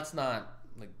let's not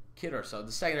kid ourselves.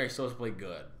 The secondary is supposed to play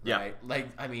good, right?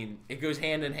 It goes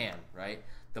hand in hand, right?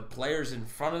 the players in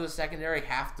front of the secondary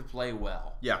have to play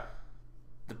well. Yeah.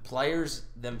 The players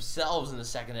themselves in the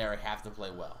secondary have to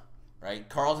play well, right?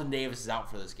 Carlton Davis is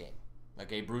out for this game.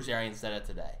 Okay, Bruce Arians said it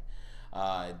today.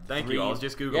 Thank you. I was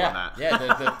just Googling that. Yeah,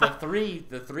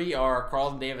 the three are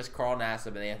Carlton Davis, Carl Nassib,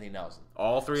 and Anthony Nelson.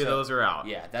 All three of those are out.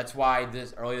 Yeah, that's why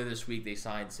earlier this week they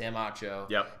signed Sam Acho.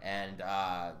 Yep. And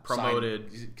promoted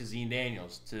Kazeen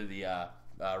Daniels to the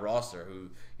roster. Who,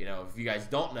 if you guys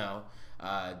don't know,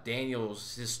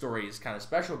 Daniels, his story is kind of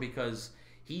special because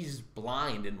he's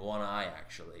blind in one eye.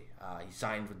 Actually, he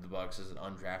signed with the Bucs as an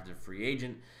undrafted free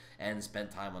agent and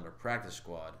spent time on the practice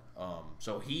squad.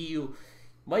 So he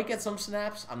might get some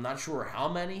snaps. I'm not sure how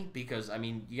many because,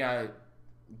 you got to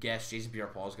guess Jason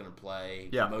Pierre-Paul is going to play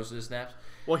most of the snaps.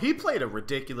 Well, he played a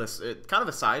ridiculous, kind of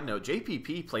a side note,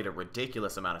 JPP played a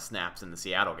ridiculous amount of snaps in the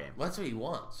Seattle game. Well, that's what he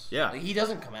wants. Yeah. He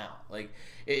doesn't come out.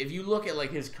 If you look at,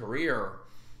 his career,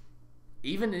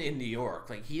 even in New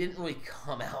York, he didn't really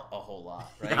come out a whole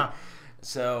lot, right? Yeah.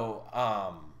 So,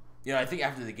 I think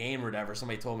after the game or whatever,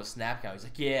 somebody told him a snap count. He's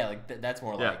like, yeah, that's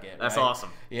more like it. That's right?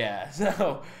 awesome. Yeah.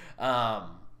 So,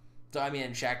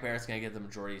 and Shaq Barrett's going to get the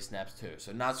majority of snaps too.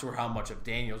 So, not sure how much of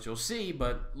Daniels you'll see,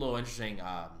 but a little interesting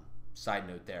side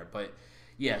note there. But,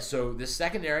 yeah, so this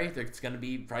secondary, it's going to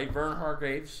be probably Vernon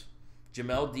Hargreaves,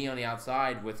 Jamel D on the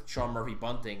outside with Sean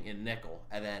Murphy-Bunting in nickel.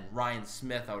 And then Ryan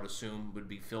Smith, I would assume, would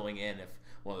be filling in if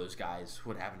one of those guys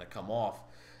would happen to come off.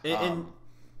 And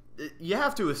you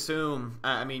have to assume,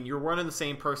 you're running the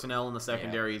same personnel in the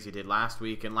secondary as you did last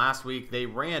week. And last week, they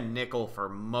ran nickel for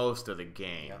most of the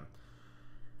game. Yeah.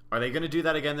 Are they going to do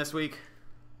that again this week?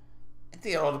 I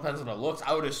think it all depends on the looks.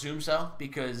 I would assume so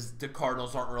because the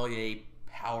Cardinals aren't really a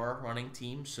power running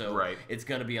team. So it's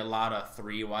going to be a lot of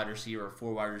 3 wide receiver,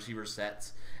 4 wide receiver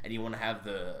sets. And you want to have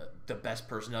the best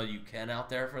personnel you can out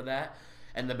there for that.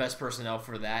 And the best personnel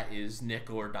for that is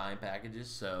nickel or dime packages.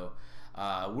 So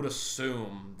I would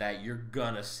assume that you're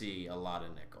going to see a lot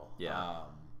of nickel. Yeah.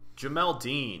 Jamel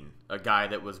Dean, a guy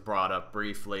that was brought up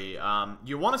briefly,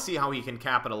 you want to see how he can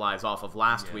capitalize off of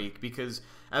last week because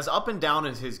as up and down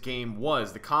as his game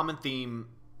was, the common theme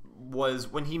was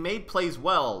when he made plays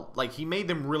well, he made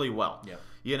them really well.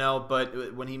 Yeah.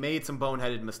 But when he made some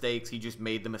boneheaded mistakes, he just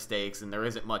made the mistakes, and there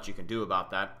isn't much you can do about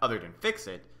that other than fix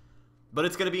it. But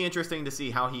it's going to be interesting to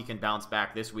see how he can bounce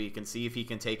back this week and see if he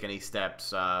can take any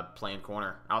steps playing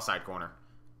outside corner.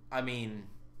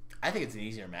 I think it's an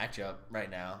easier matchup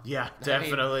right now. Yeah,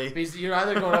 definitely. Because you're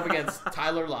either going up against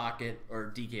Tyler Lockett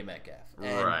or DK Metcalf.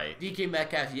 And right. DK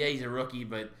Metcalf, he's a rookie,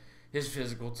 but his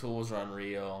physical tools are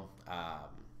unreal.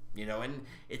 And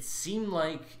it seemed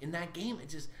like in that game,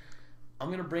 I'm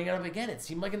going to bring it up again. It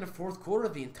seemed like in the fourth quarter,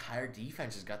 the entire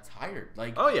defense just got tired.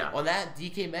 On that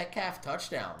DK Metcalf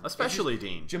touchdown. Especially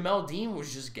Dean. Jamel Dean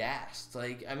was just gassed.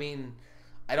 I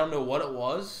don't know what it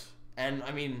was. And,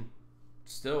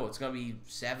 still, it's going to be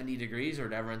 70 degrees or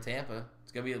whatever in Tampa.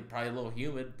 It's going to be probably a little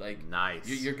humid. Nice.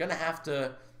 You're going to have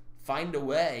to find a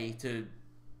way to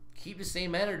keep the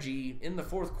same energy in the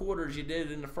fourth quarter as you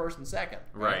did in the first and second.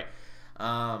 Right.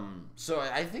 So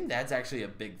I think that's actually a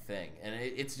big thing. And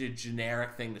it's a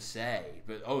generic thing to say,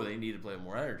 but, they need to play with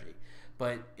more energy.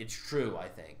 But it's true, I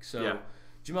think. So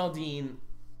Jamel Dean,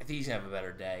 I think he's going to have a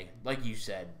better day. Like you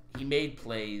said, he made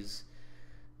plays.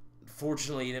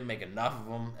 Fortunately, he didn't make enough of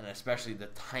them, and especially the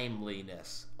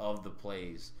timeliness of the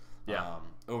plays. Yeah.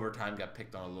 Overtime got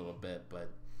picked on a little bit, but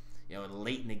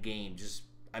late in the game,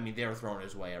 they were throwing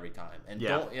his way every time. And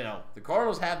the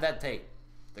Cardinals have that tape.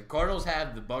 The Cardinals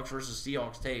have the Bucs versus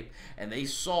Seahawks tape, and they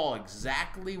saw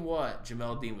exactly what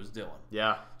Jamel Dean was doing.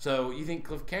 Yeah. So you think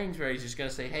Cliff Kingsbury is just going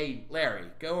to say, "Hey, Larry,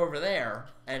 go over there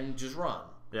and just run."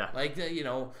 Yeah.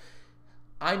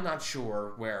 I'm not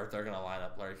sure where they're going to line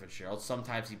up Larry Fitzgerald.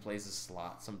 Sometimes he plays the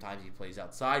slot. Sometimes he plays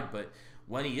outside. But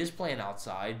when he is playing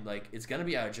outside, it's going to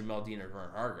be either Jamel Dean or Vernon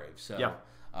Hargreaves. So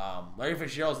Larry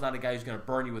Fitzgerald's not a guy who's going to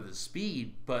burn you with his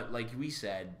speed. But like we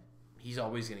said, he's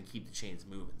always going to keep the chains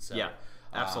moving. So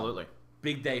absolutely.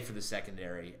 Big day for the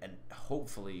secondary. And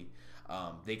hopefully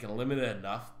they can limit it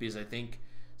enough. Because I think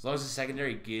as long as the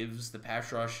secondary gives the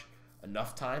pass rush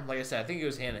enough time, like I said, I think it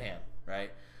goes hand in hand,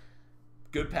 right?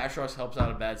 Good pass rush helps out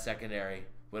a bad secondary,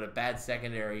 but a bad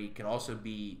secondary can also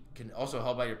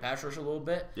help out your pass rush a little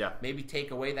bit. Yeah. Maybe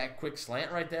take away that quick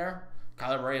slant right there.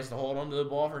 Kyler Murray has to hold onto the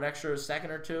ball for an extra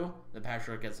second or two. The pass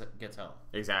rush gets home.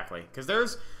 Exactly, because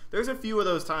there's a few of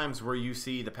those times where you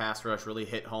see the pass rush really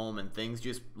hit home and things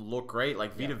just look great.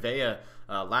 Like Vita Vea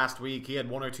last week, he had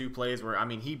 1 or 2 plays where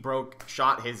he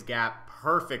shot his gap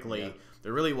perfectly. Yeah.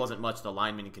 There really wasn't much the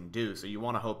lineman can do, so you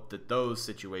want to hope that those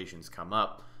situations come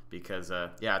up. Because,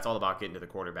 it's all about getting to the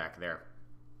quarterback there.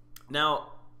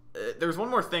 Now, there's one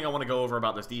more thing I want to go over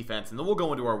about this defense, and then we'll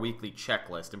go into our weekly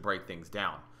checklist and break things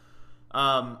down.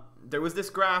 There was this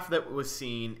graph that was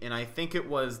seen, and I think it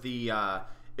was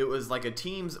it was like a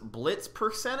team's blitz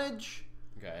percentage.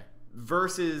 Okay.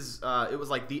 Versus, it was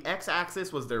like the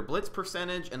x-axis was their blitz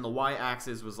percentage, and the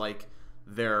y-axis was like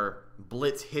their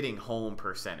blitz hitting home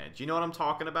percentage. You know what I'm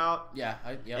talking about? Yeah.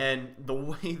 And the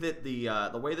way that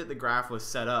the graph was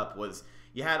set up was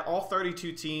you had all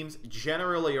 32 teams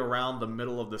generally around the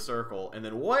middle of the circle, and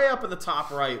then way up in the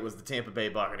top right was the Tampa Bay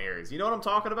Buccaneers. You know what I'm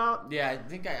talking about? Yeah, I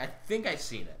think I've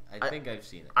seen it. I think I've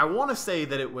seen it. I want to say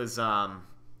that it was. I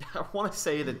want to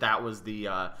say that was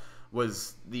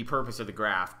the purpose of the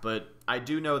graph, but I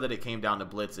do know that it came down to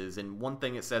blitzes. And one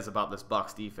thing it says about this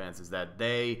Bucs defense is that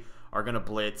they are going to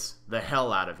blitz the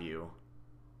hell out of you.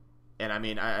 And I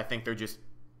mean, I think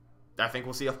I think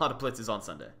we'll see a lot of blitzes on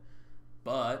Sunday.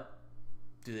 But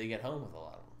do they get home with a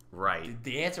lot of them? Right.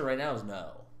 The answer right now is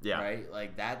no. Yeah. Right?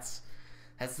 Like, that's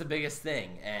the biggest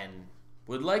thing. And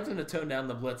would like them to tone down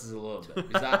the blitzes a little bit.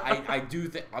 Because I do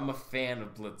think I'm a fan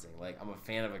of blitzing. Like, I'm a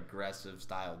fan of aggressive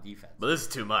style defense. But this is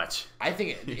too much. I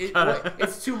think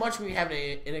it's too much when you have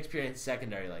an inexperienced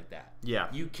secondary like that. Yeah.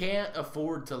 You can't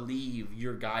afford to leave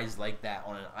your guys like that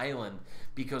on an island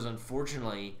because,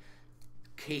 unfortunately,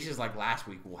 cases like last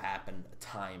week will happen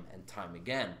time and time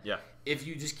again. Yeah. If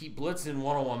you just keep blitzing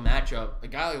one-on-one matchup, a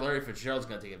guy like Larry Fitzgerald's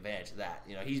going to take advantage of that.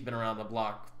 You know, he's been around the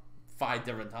block 5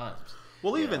 different times.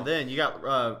 Well, even then, you got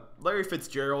Larry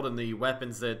Fitzgerald and the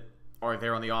weapons that are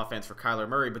there on the offense for Kyler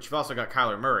Murray, but you've also got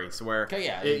Kyler Murray. So where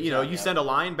you send a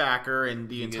linebacker and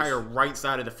the entire right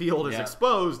side of the field is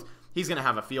exposed, he's going to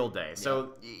have a field day.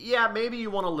 So maybe you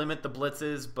want to limit the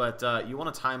blitzes, but you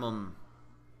want to time them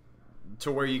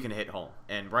to where you can hit home.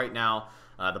 And right now,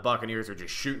 the Buccaneers are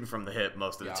just shooting from the hip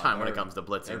most of the time when it comes to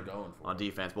blitzing on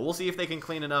defense. But we'll see if they can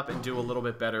clean it up and do a little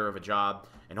bit better of a job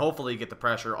and hopefully get the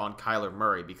pressure on Kyler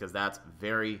Murray because that's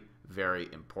very, very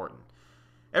important.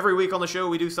 Every week on the show,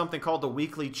 we do something called the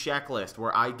weekly checklist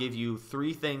where I give you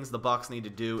 3 things the Bucs need to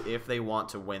do if they want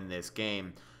to win this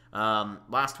game.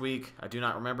 Last week, I do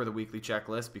not remember the weekly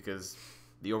checklist because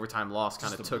the overtime loss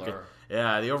kind of took it.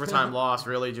 Yeah, the overtime loss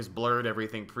really just blurred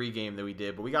everything pregame that we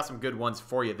did. But we got some good ones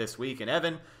for you this week. And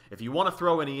Evan, if you want to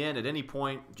throw any in at any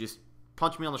point, just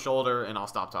punch me on the shoulder and I'll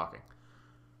stop talking.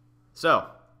 So,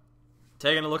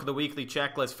 taking a look at the weekly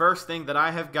checklist. First thing that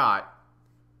I have got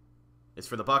is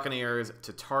for the Buccaneers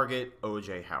to target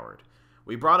O.J. Howard.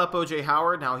 We brought up O.J.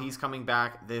 Howard. Now he's coming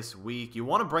back this week. You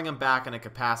want to bring him back in a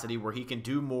capacity where he can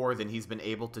do more than he's been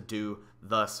able to do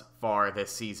thus far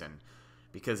this season.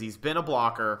 Because he's been a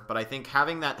blocker, but I think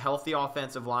having that healthy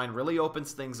offensive line really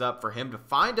opens things up for him to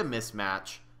find a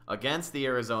mismatch against the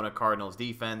Arizona Cardinals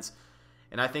defense,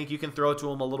 and I think you can throw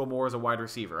to him a little more as a wide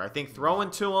receiver. I think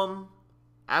throwing to him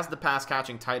as the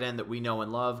pass-catching tight end that we know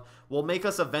and love will make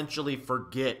us eventually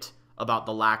forget about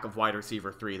the lack of wide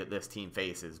receiver 3 that this team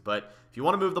faces. But if you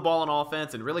want to move the ball on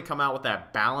offense and really come out with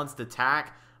that balanced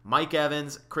attack, Mike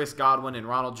Evans, Chris Godwin, and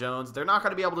Ronald Jones, they're not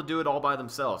going to be able to do it all by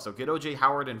themselves. So get O.J.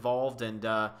 Howard involved and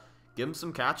give him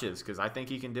some catches because I think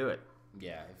he can do it.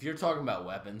 Yeah, if you're talking about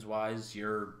weapons-wise,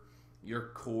 your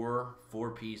core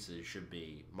 4 pieces should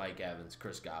be Mike Evans,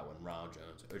 Chris Godwin, Ronald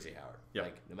Jones, O.J. Howard. Yep.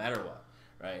 Like, no matter what,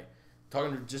 right?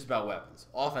 Talking just about weapons.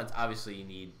 Offense, obviously, you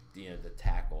need the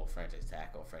tackle,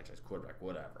 franchise quarterback,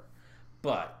 whatever.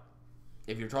 But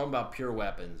if you're talking about pure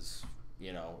weapons,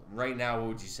 right now, what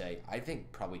would you say? I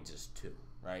think probably just 2,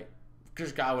 right?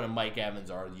 Chris Godwin and Mike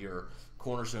Evans are your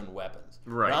cornerstone weapons.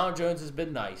 Right. Ronald Jones has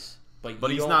been nice,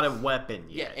 but he's not a weapon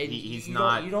yet. Yeah, he's you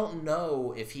not. You don't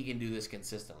know if he can do this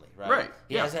consistently, right? Right.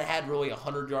 He hasn't had really a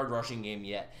 100-yard rushing game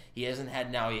yet. He has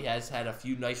had a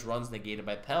few nice runs negated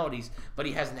by penalties, but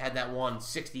he hasn't had that one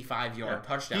 65-yard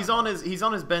touchdown. He's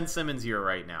on his Ben Simmons year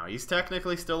right now. He's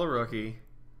technically still a rookie.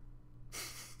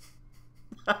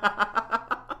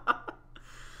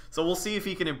 So we'll see if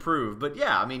he can improve. But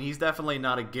yeah, I mean, he's definitely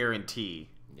not a guarantee.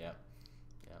 Yeah.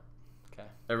 Okay.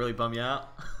 That really bum you out?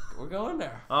 We're going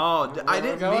there. Oh, I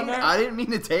didn't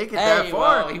mean to take it that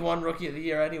far. Well, he won Rookie of the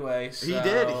Year anyway. So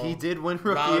He did win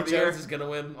Rookie of the Year. Jones is going to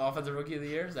win Offensive Rookie of the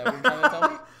Year? Is that what you're trying to tell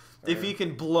me? If he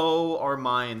can blow our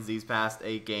minds these past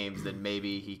 8 games, then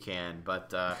maybe he can.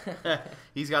 But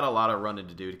he's got a lot of running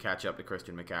to do to catch up to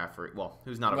Christian McCaffrey. Well,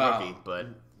 who's not a rookie, but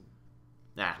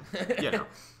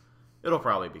it'll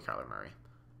probably be Kyler Murray.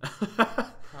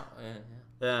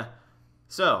 Yeah.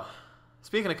 So,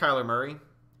 speaking of Kyler Murray,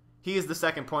 he is the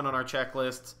second point on our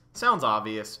checklist. Sounds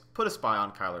obvious. Put a spy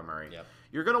on Kyler Murray. Yep.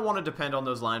 You're going to want to depend on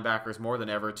those linebackers more than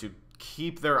ever to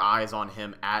keep their eyes on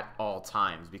him at all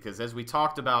times. Because as we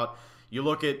talked about, you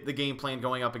look at the game plan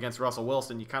going up against Russell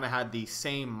Wilson, you kind of had the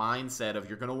same mindset of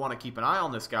you're going to want to keep an eye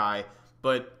on this guy,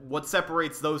 but what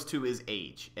separates those two is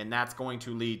age, and that's going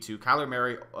to lead to Kyler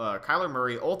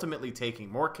Murray ultimately taking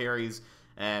more carries,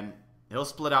 and he'll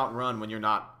split out and run when you're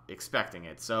not expecting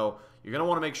it. So you're going to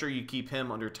want to make sure you keep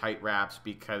him under tight wraps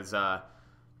because the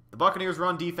Buccaneers'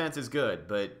 run defense is good,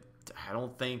 but I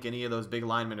don't think any of those big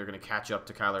linemen are going to catch up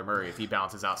to Kyler Murray if he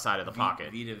bounces outside of the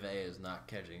pocket. Vita Vea is not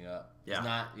catching up.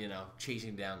 Yeah. He's not,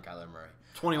 chasing down Kyler Murray.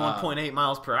 21.8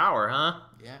 miles per hour, huh?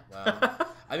 Yeah, well,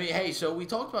 I mean, hey, so we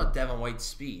talked about Devin White's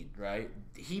speed, right?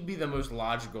 He'd be the most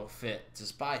logical fit to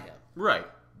spy him. Right.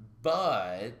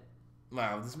 But,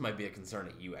 wow, this might be a concern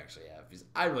that you actually have, because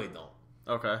I really don't.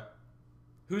 Okay.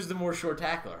 Who's the more short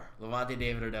tackler, Levante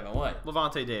David or Devin White?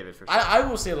 Levante David, for sure. I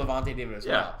will say Levante David as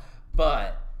well.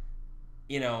 But,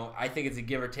 I think it's a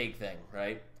give or take thing,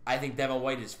 right? I think Devin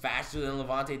White is faster than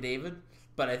Levante David,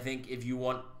 but I think if you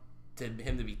want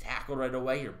him to be tackled right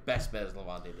away, your best bet is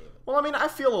Levante David. Well, I mean, I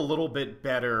feel a little bit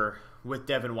better with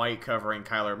Devin White covering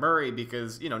Kyler Murray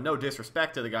because, no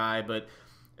disrespect to the guy, but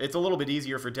it's a little bit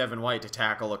easier for Devin White to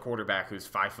tackle a quarterback who's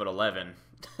 5'11",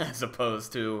 as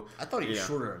opposed to... I thought he was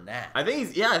shorter than that. I think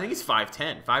he's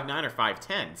 5'10", 5'9", or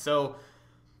 5'10". So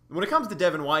when it comes to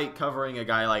Devin White covering a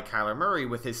guy like Kyler Murray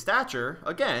with his stature,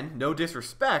 again, no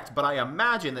disrespect, but I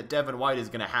imagine that Devin White is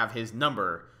going to have his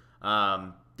number.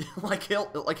 Like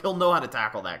he'll know how to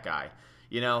tackle that guy.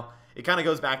 It kind of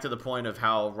goes back to the point of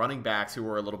how running backs who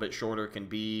are a little bit shorter can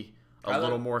be a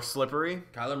little more slippery.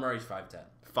 Kyler Murray's 5'10".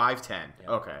 5'10". Yep.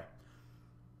 Okay.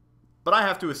 But I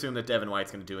have to assume that Devin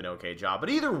White's going to do an okay job. But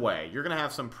either way, you're going to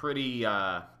have some pretty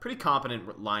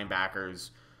competent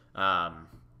linebackers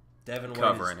Devin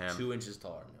covering White is him. 2 inches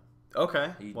taller than him.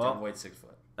 Okay. Devin White's 6 foot.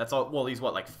 That's all. Well, he's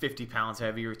like 50 pounds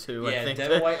heavier too. Yeah, I think.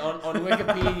 Devin White on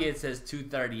Wikipedia it says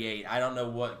 238. I don't know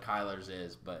what Kyler's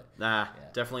is, but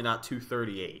definitely not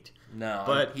 238. No,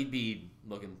 but he'd be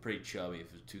looking pretty chubby if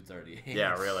it was 238.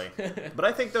 Yeah, really. But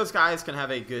I think those guys can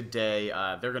have a good day.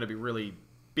 They're going to really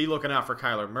be looking out for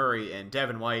Kyler Murray and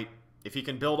Devin White. If he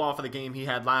can build off of the game he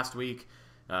had last week,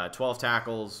 12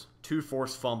 tackles, 2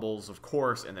 forced fumbles, of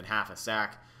course, and then half a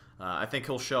sack. I think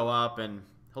he'll show up and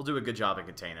he'll do a good job in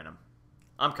containing him.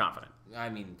 I'm confident. I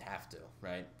mean, have to,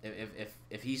 right?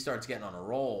 If he starts getting on a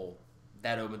roll,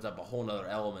 that opens up a whole nother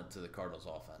element to the Cardinals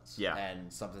offense. Yeah.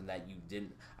 And something that you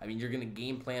didn't... I mean, you're going to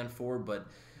game plan for, but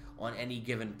on any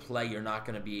given play, you're not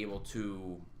going to be able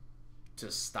to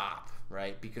stop,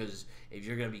 right? Because if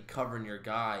you're going to be covering your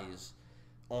guys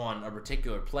on a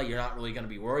particular play, you're not really going to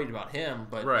be worried about him,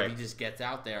 but if he just gets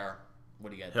out there,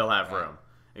 what do you got? He'll have room.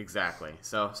 Exactly.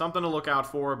 So something to look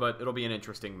out for, but it'll be an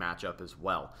interesting matchup as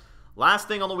well. Last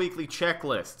thing on the weekly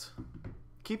checklist,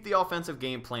 keep the offensive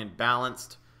game plan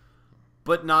balanced,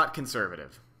 but not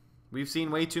conservative. We've seen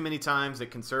way too many times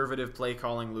that conservative play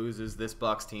calling loses this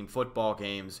Bucs team football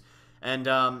games, and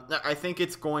I think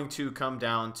it's going to come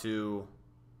down to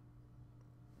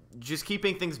just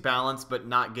keeping things balanced, but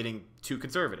not getting too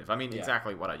conservative. I mean,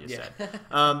 exactly what I just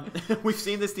said. We've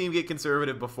seen this team get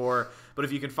conservative before, but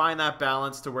if you can find that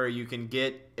balance to where you can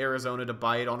get Arizona to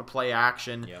bite on a play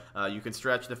action, you can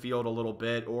stretch the field a little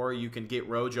bit, or you can get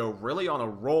Rojo really on a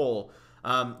roll,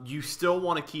 you still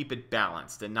want to keep it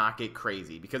balanced and not get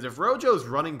crazy. Because if Rojo's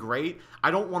running great,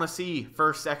 I don't want to see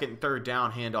first, second, and third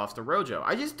down handoffs to Rojo.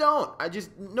 I just don't.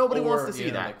 Nobody wants to see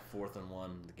that. Like 4th and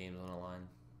 1, the game's on the line.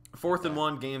 4th and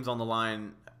 1, games on the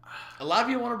line. A lot of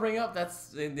people want to bring up that's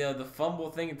the fumble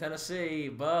thing in Tennessee,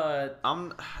 but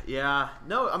no,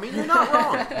 I mean, you're not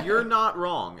wrong. You're not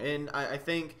wrong, and I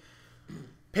think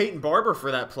Peyton Barber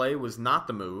for that play was not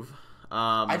the move.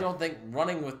 I don't think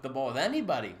running with the ball with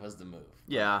anybody was the move.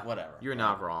 Yeah, whatever. You're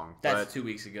not wrong. That's 2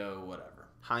 weeks ago. Whatever.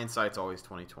 Hindsight's always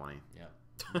 20/20.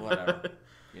 Yeah, whatever.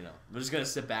 We're just gonna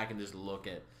sit back and just look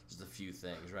at just a few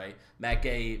things, right? Matt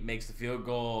Gay makes the field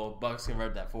goal. Bucs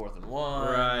convert that 4th and 1.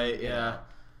 Right. Yeah.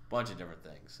 Bunch of different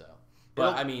things. So,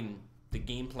 but I mean, the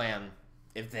game plan,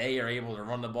 if they are able to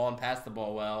run the ball and pass the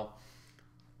ball well,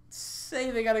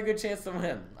 say they got a good chance to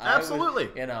win. Absolutely.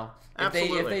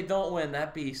 If they don't win,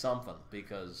 that'd be something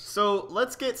because. So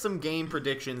let's get some game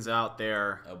predictions out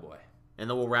there. Oh boy. And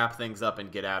then we'll wrap things up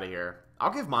and get out of here.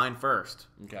 I'll give mine first.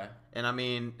 Okay. And I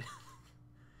mean,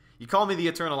 you call me the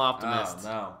eternal optimist. Oh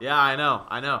no. Yeah, I know.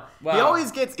 Well,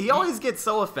 he always gets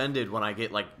so offended when I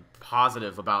get like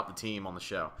positive about the team on the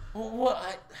show. No,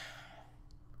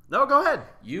 go ahead.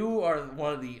 You are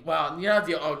one of the... Well, you're not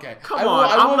the... Okay. Come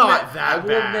on, I'm not that bad. I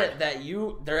will admit that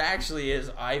there actually is...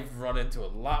 I've run into a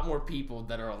lot more people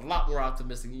that are a lot more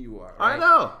optimistic than you are. Right? I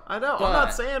know. But I'm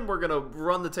not saying we're going to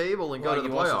run the table and go to the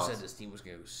playoffs. You also said this team was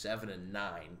going to go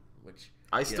 7-9 which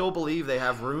I still believe they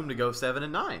have room to go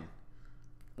 7-9.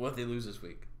 What if they lose this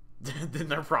week? Then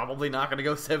they're probably not going to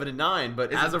go 7-9.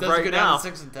 But as of does right it go now, down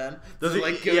to 6-10? Does it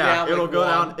like go yeah, down? It'll like go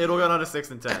one? down. It'll go down to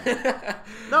 6-10.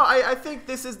 No, I think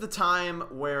this is the time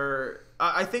where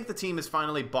I think the team has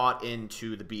finally bought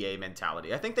into the BA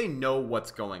mentality. I think they know what's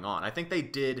going on. I think they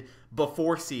did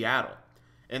before Seattle.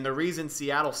 And the reason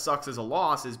Seattle sucks as a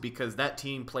loss is because that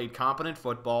team played competent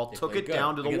football, took it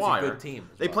down to the wire. A good team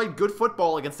they played good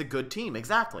football against a good team.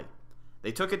 Exactly.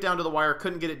 They took it down to the wire,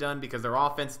 couldn't get it done because their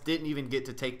offense didn't even get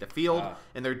to take the field,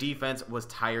 and their defense was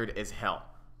tired as hell.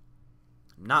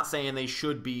 I'm not saying they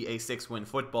should be a 6-win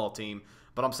football team,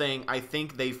 but I'm saying I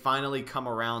think they finally come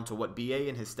around to what BA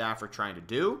and his staff are trying to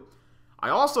do.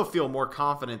 I also feel more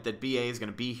confident that BA is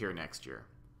going to be here next year.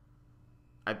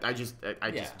 I just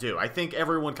do. I think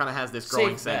everyone kind of has this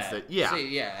growing sense that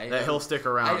that he'll stick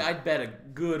around. I'd bet a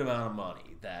good amount of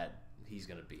money that he's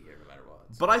going to be here no matter what.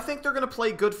 But I think they're going to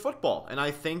play good football, and I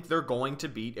think they're going to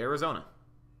beat Arizona.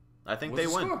 I think they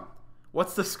win. Score?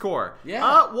 What's the score?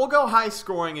 Yeah. We'll go high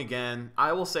scoring again.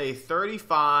 I will say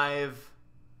 35-31.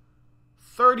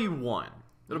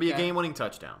 It'll be a game-winning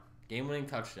touchdown. Game-winning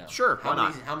touchdown. Sure, why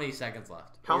not? How many seconds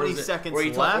left? How many seconds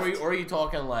left? Or are you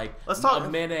talking like Let's talk a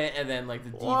minute and then like the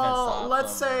defense Well,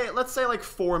 stops? let's say like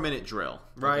 4-minute drill,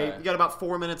 right? Okay. You got about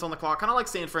 4 minutes on the clock, kind of like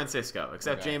San Francisco,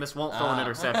 except Jameis won't throw an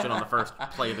interception on the first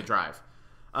play of the drive.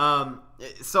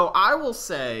 So I will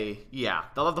say,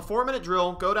 they'll have the 4-minute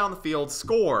drill, go down the field,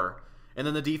 score, and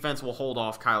then the defense will hold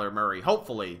off Kyler Murray,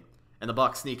 hopefully, and the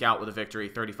Bucs sneak out with a victory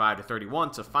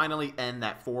 35-31 to finally end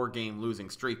that 4-game losing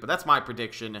streak. But that's my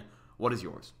prediction. What is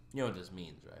yours? You know what this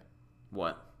means, right?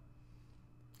 What?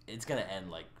 It's gonna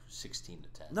end like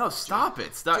 16-10. No, stop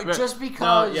it. Stop. Just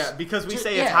because. No, because we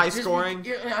say it's high scoring.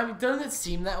 I mean, doesn't it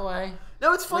seem that way?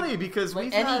 No, it's funny because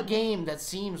we've any had game that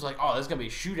seems like, oh, there's gonna be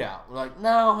a shootout. We're like,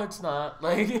 no, it's not.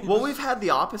 Like, well, we've had the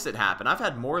opposite happen. I've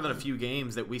had more than a few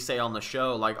games that we say on the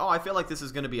show, like, oh, I feel like this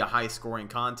is going to be a high scoring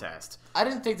contest. I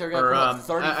didn't think they're gonna put up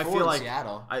 34 I feel like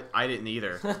Seattle. I didn't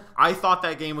either. I thought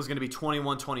that game was going to be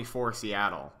 21-24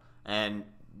 Seattle, and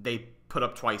they put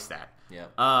up twice that. Yeah.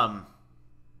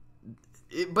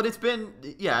 But it's been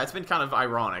kind of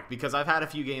ironic because I've had a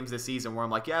few games this season where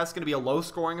I'm like, it's going to be a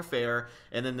low-scoring affair,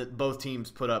 and then both teams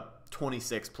put up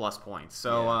 26-plus points.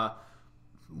 So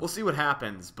we'll see what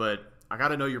happens, but I got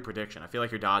to know your prediction. I feel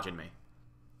like you're dodging me.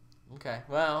 Okay.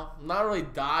 Well, I'm not really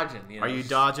dodging. You know, are you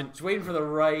dodging? Just waiting for the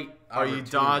right Are you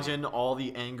dodging all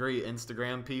the angry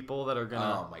Instagram people that are going to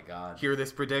oh my God. hear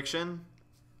this prediction?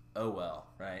 Oh, well,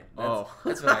 right?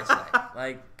 That's what I say.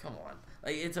 Like, come on.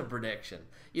 Like, it's a prediction.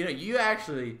 You know,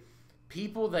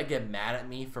 people that get mad at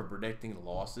me for predicting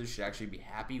losses should actually be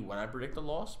happy when I predict a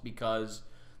loss because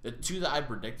the two that I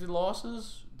predicted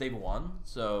losses, they've won.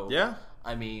 So,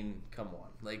 I mean, come on.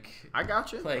 Like, I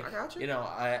got you. Like, I got you. You know,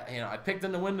 I picked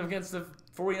them to win against the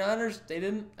 49ers. They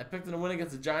didn't. I picked them to win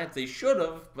against the Giants. They should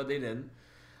have, but they didn't.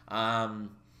 I'm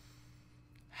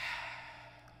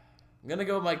going to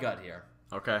go with my gut here.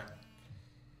 Okay.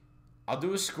 I'll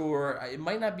do a score. It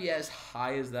might not be as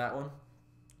high as that one.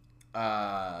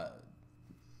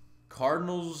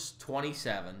 Cardinals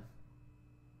 27,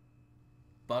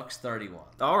 Bucs 31.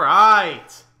 All right.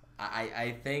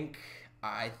 I think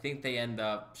they end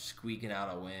up squeaking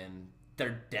out a win.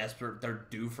 They're desperate. They're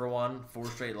due for one. 4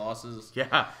 straight losses.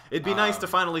 Yeah, it'd be nice to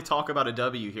finally talk about a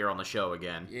W here on the show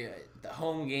again. Yeah, the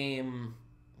home game.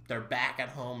 They're back at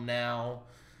home now.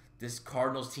 This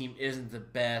Cardinals team isn't the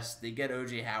best. They get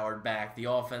O.J. Howard back. The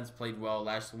offense played well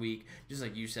last week. Just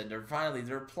like you said, they're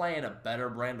playing a better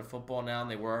brand of football now than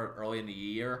they were early in the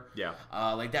year. Yeah.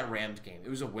 Like that Rams game. It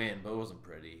was a win, but it wasn't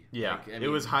pretty. Yeah. Like, it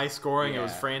was high scoring. Yeah. It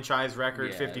was franchise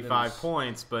record, Yeah, 55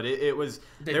 points, but there was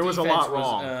a defense lot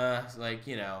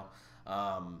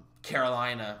wrong.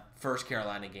 Carolina, first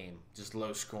Carolina game, just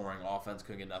low scoring. Offense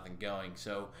couldn't get nothing going.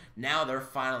 So now they're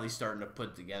finally starting to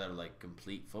put together like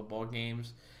complete football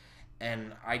games.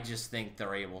 And I just think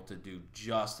they're able to do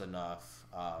just enough.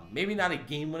 Maybe not a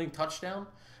game-winning touchdown,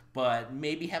 but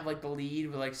maybe have like the lead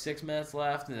with like 6 minutes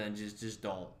left, and then just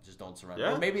don't surrender.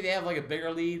 Yeah. Or maybe they have like a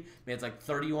bigger lead. Maybe it's like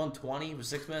 31-20 with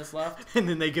 6 minutes left, and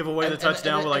then they give away the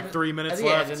touchdown with like 3 minutes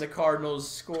left. Yeah, and the Cardinals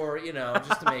score,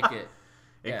 just to make it.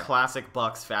 In classic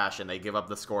Bucs fashion, they give up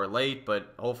the score late,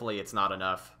 but hopefully it's not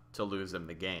enough to lose them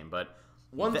the game. But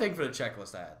one thing for the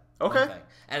checklist I had. Okay. One thing.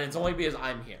 And it's only because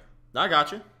I'm here. I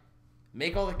got you.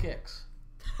 Make all the kicks.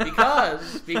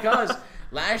 Because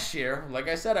last year, like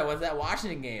I said, I went to that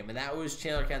Washington game, and that was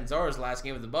Chandler Catanzaro's last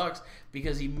game with the Bucs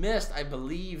because he missed, I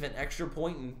believe, an extra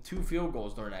point and 2 field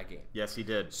goals during that game. Yes, he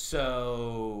did.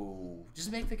 So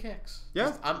just make the kicks.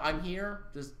 Yeah. I'm here.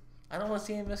 Just I don't want to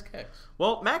see him miss kicks.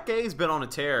 Well, Matt Gay's been on a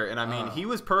tear, and I mean, he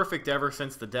was perfect ever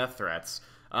since the death threats.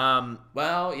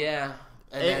 Well, yeah.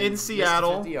 In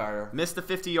Seattle, missed the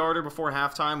 50-yarder before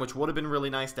halftime, which would have been really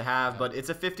nice to have, but it's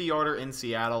a 50-yarder in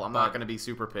Seattle. I'm not going to be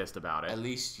super pissed about it. At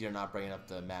least you're not bringing up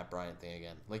the Matt Bryant thing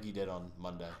again, like you did on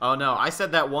Monday. Oh, no. I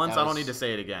said that once. I don't need to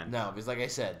say it again. No, because like I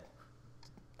said.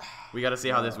 We got to see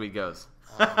how this week goes.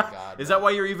 Oh, my God. Is that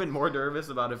why you're even more nervous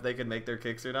about if they could make their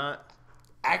kicks or not?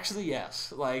 Actually,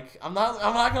 yes. Like, I'm not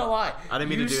going to lie. I didn't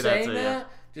mean to do that to you.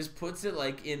 Just puts it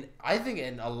like in, I think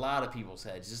in a lot of people's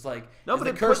heads, just like no, but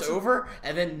it curse over,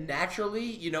 and then naturally,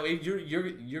 you know,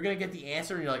 you're gonna get the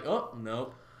answer, and you're like, oh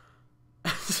no,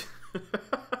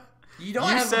 you don't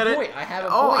have a point. I have a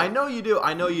point. Oh, I know you do.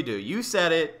 I know you do. You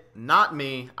said it, not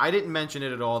me. I didn't mention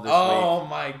it at all this week. Oh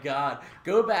my God,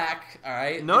 go back. All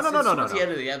right, no. It's the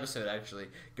end of the episode. Actually,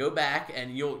 go back,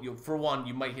 and you'll for one,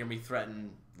 you might hear me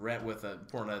threaten Rhett with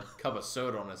pouring a cup of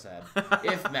soda on his head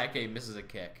if Matt Gay misses a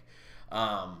kick.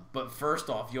 But first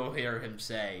off, you'll hear him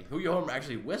say, you'll hear him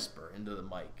actually whisper into the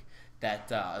mic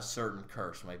that a certain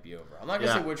curse might be over. I'm not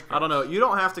going to say which curse. I don't know. You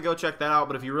don't have to go check that out,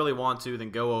 but if you really want to, then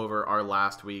go over our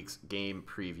last week's game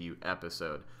preview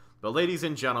episode. But ladies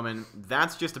and gentlemen,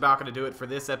 that's just about going to do it for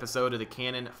this episode of the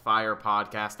Cannon Fire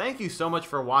Podcast. Thank you so much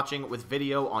for watching with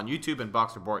video on YouTube and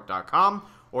BucsReport.com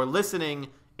or listening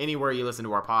anywhere you listen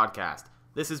to our podcast.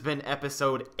 This has been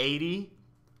episode 80.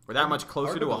 We're that much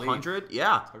closer to 100.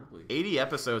 Yeah, 80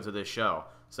 episodes of this show.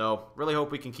 So really hope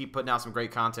we can keep putting out some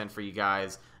great content for you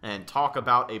guys and talk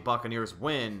about a Buccaneers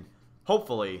win,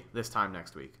 hopefully, this time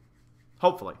next week.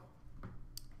 Hopefully.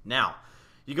 Now,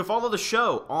 you can follow the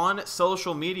show on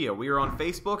social media. We are on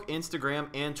Facebook, Instagram,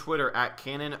 and Twitter at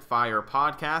Cannon Fire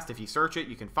Podcast. If you search it,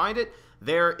 you can find it.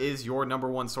 There is your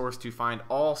 #1 source to find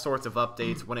all sorts of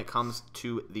updates when it comes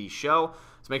to the show.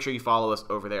 So make sure you follow us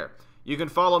over there. You can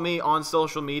follow me on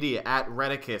social media at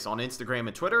Redicus on Instagram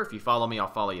and Twitter. If you follow me, I'll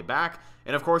follow you back.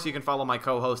 And, of course, you can follow my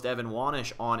co-host Evan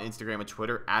Wanish on Instagram and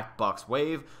Twitter at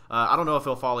BucsWave. I don't know if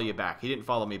he'll follow you back. He didn't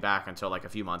follow me back until like a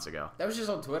few months ago. That was just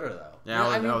on Twitter, though.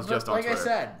 Yeah, that was just on Twitter. Like I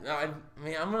said, I'm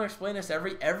going to explain this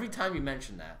every time you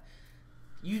mention that.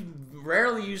 You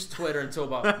rarely use Twitter until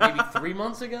about maybe 3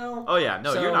 months ago. Oh, yeah.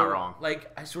 No, you're not wrong.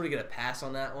 Like, I sort of get a pass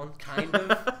on that one, kind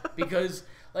of. Because,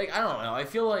 like, I don't know. I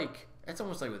feel like it's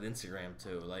almost like with Instagram,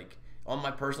 too. Like, on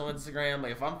my personal Instagram,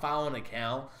 like, if I'm following an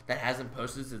account that hasn't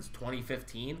posted since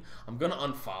 2015, I'm going to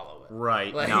unfollow it.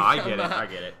 Right. Like, no, I get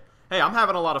it. Hey, I'm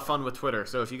having a lot of fun with Twitter,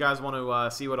 so if you guys want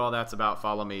to see what all that's about,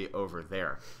 follow me over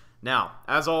there. Now,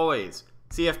 as always,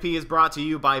 CFP is brought to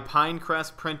you by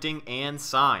Pinecrest Printing and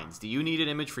Signs. Do you need an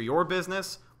image for your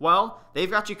business? Well,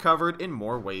 they've got you covered in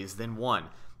more ways than one.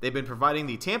 They've been providing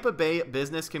the Tampa Bay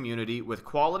business community with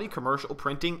quality commercial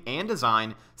printing and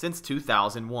design since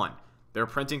 2001. Their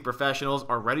printing professionals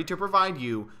are ready to provide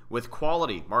you with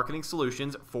quality marketing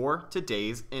solutions for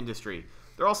today's industry.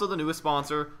 They're also the newest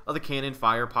sponsor of the Cannon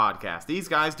Fire Podcast. These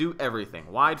guys do everything.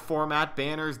 Wide format,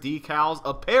 banners, decals,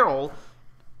 apparel.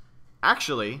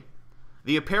 Actually,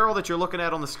 the apparel that you're looking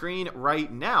at on the screen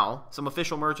right now, some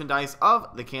official merchandise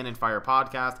of the Cannon Fire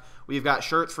Podcast. We've got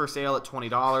shirts for sale at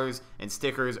 $20 and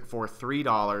stickers for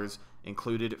 $3,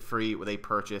 included free with a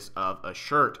purchase of a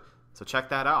shirt. So check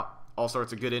that out. All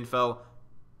sorts of good info.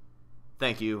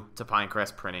 Thank you to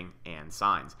Pinecrest Printing and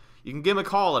Signs. You can give them a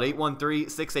call at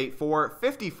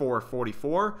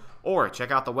 813-684-5444 or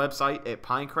check out the website at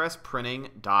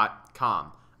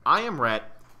pinecrestprinting.com. I am Rhett,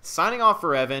 signing off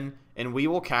for Evan, and we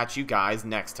will catch you guys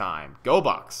next time. Go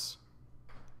Bucs!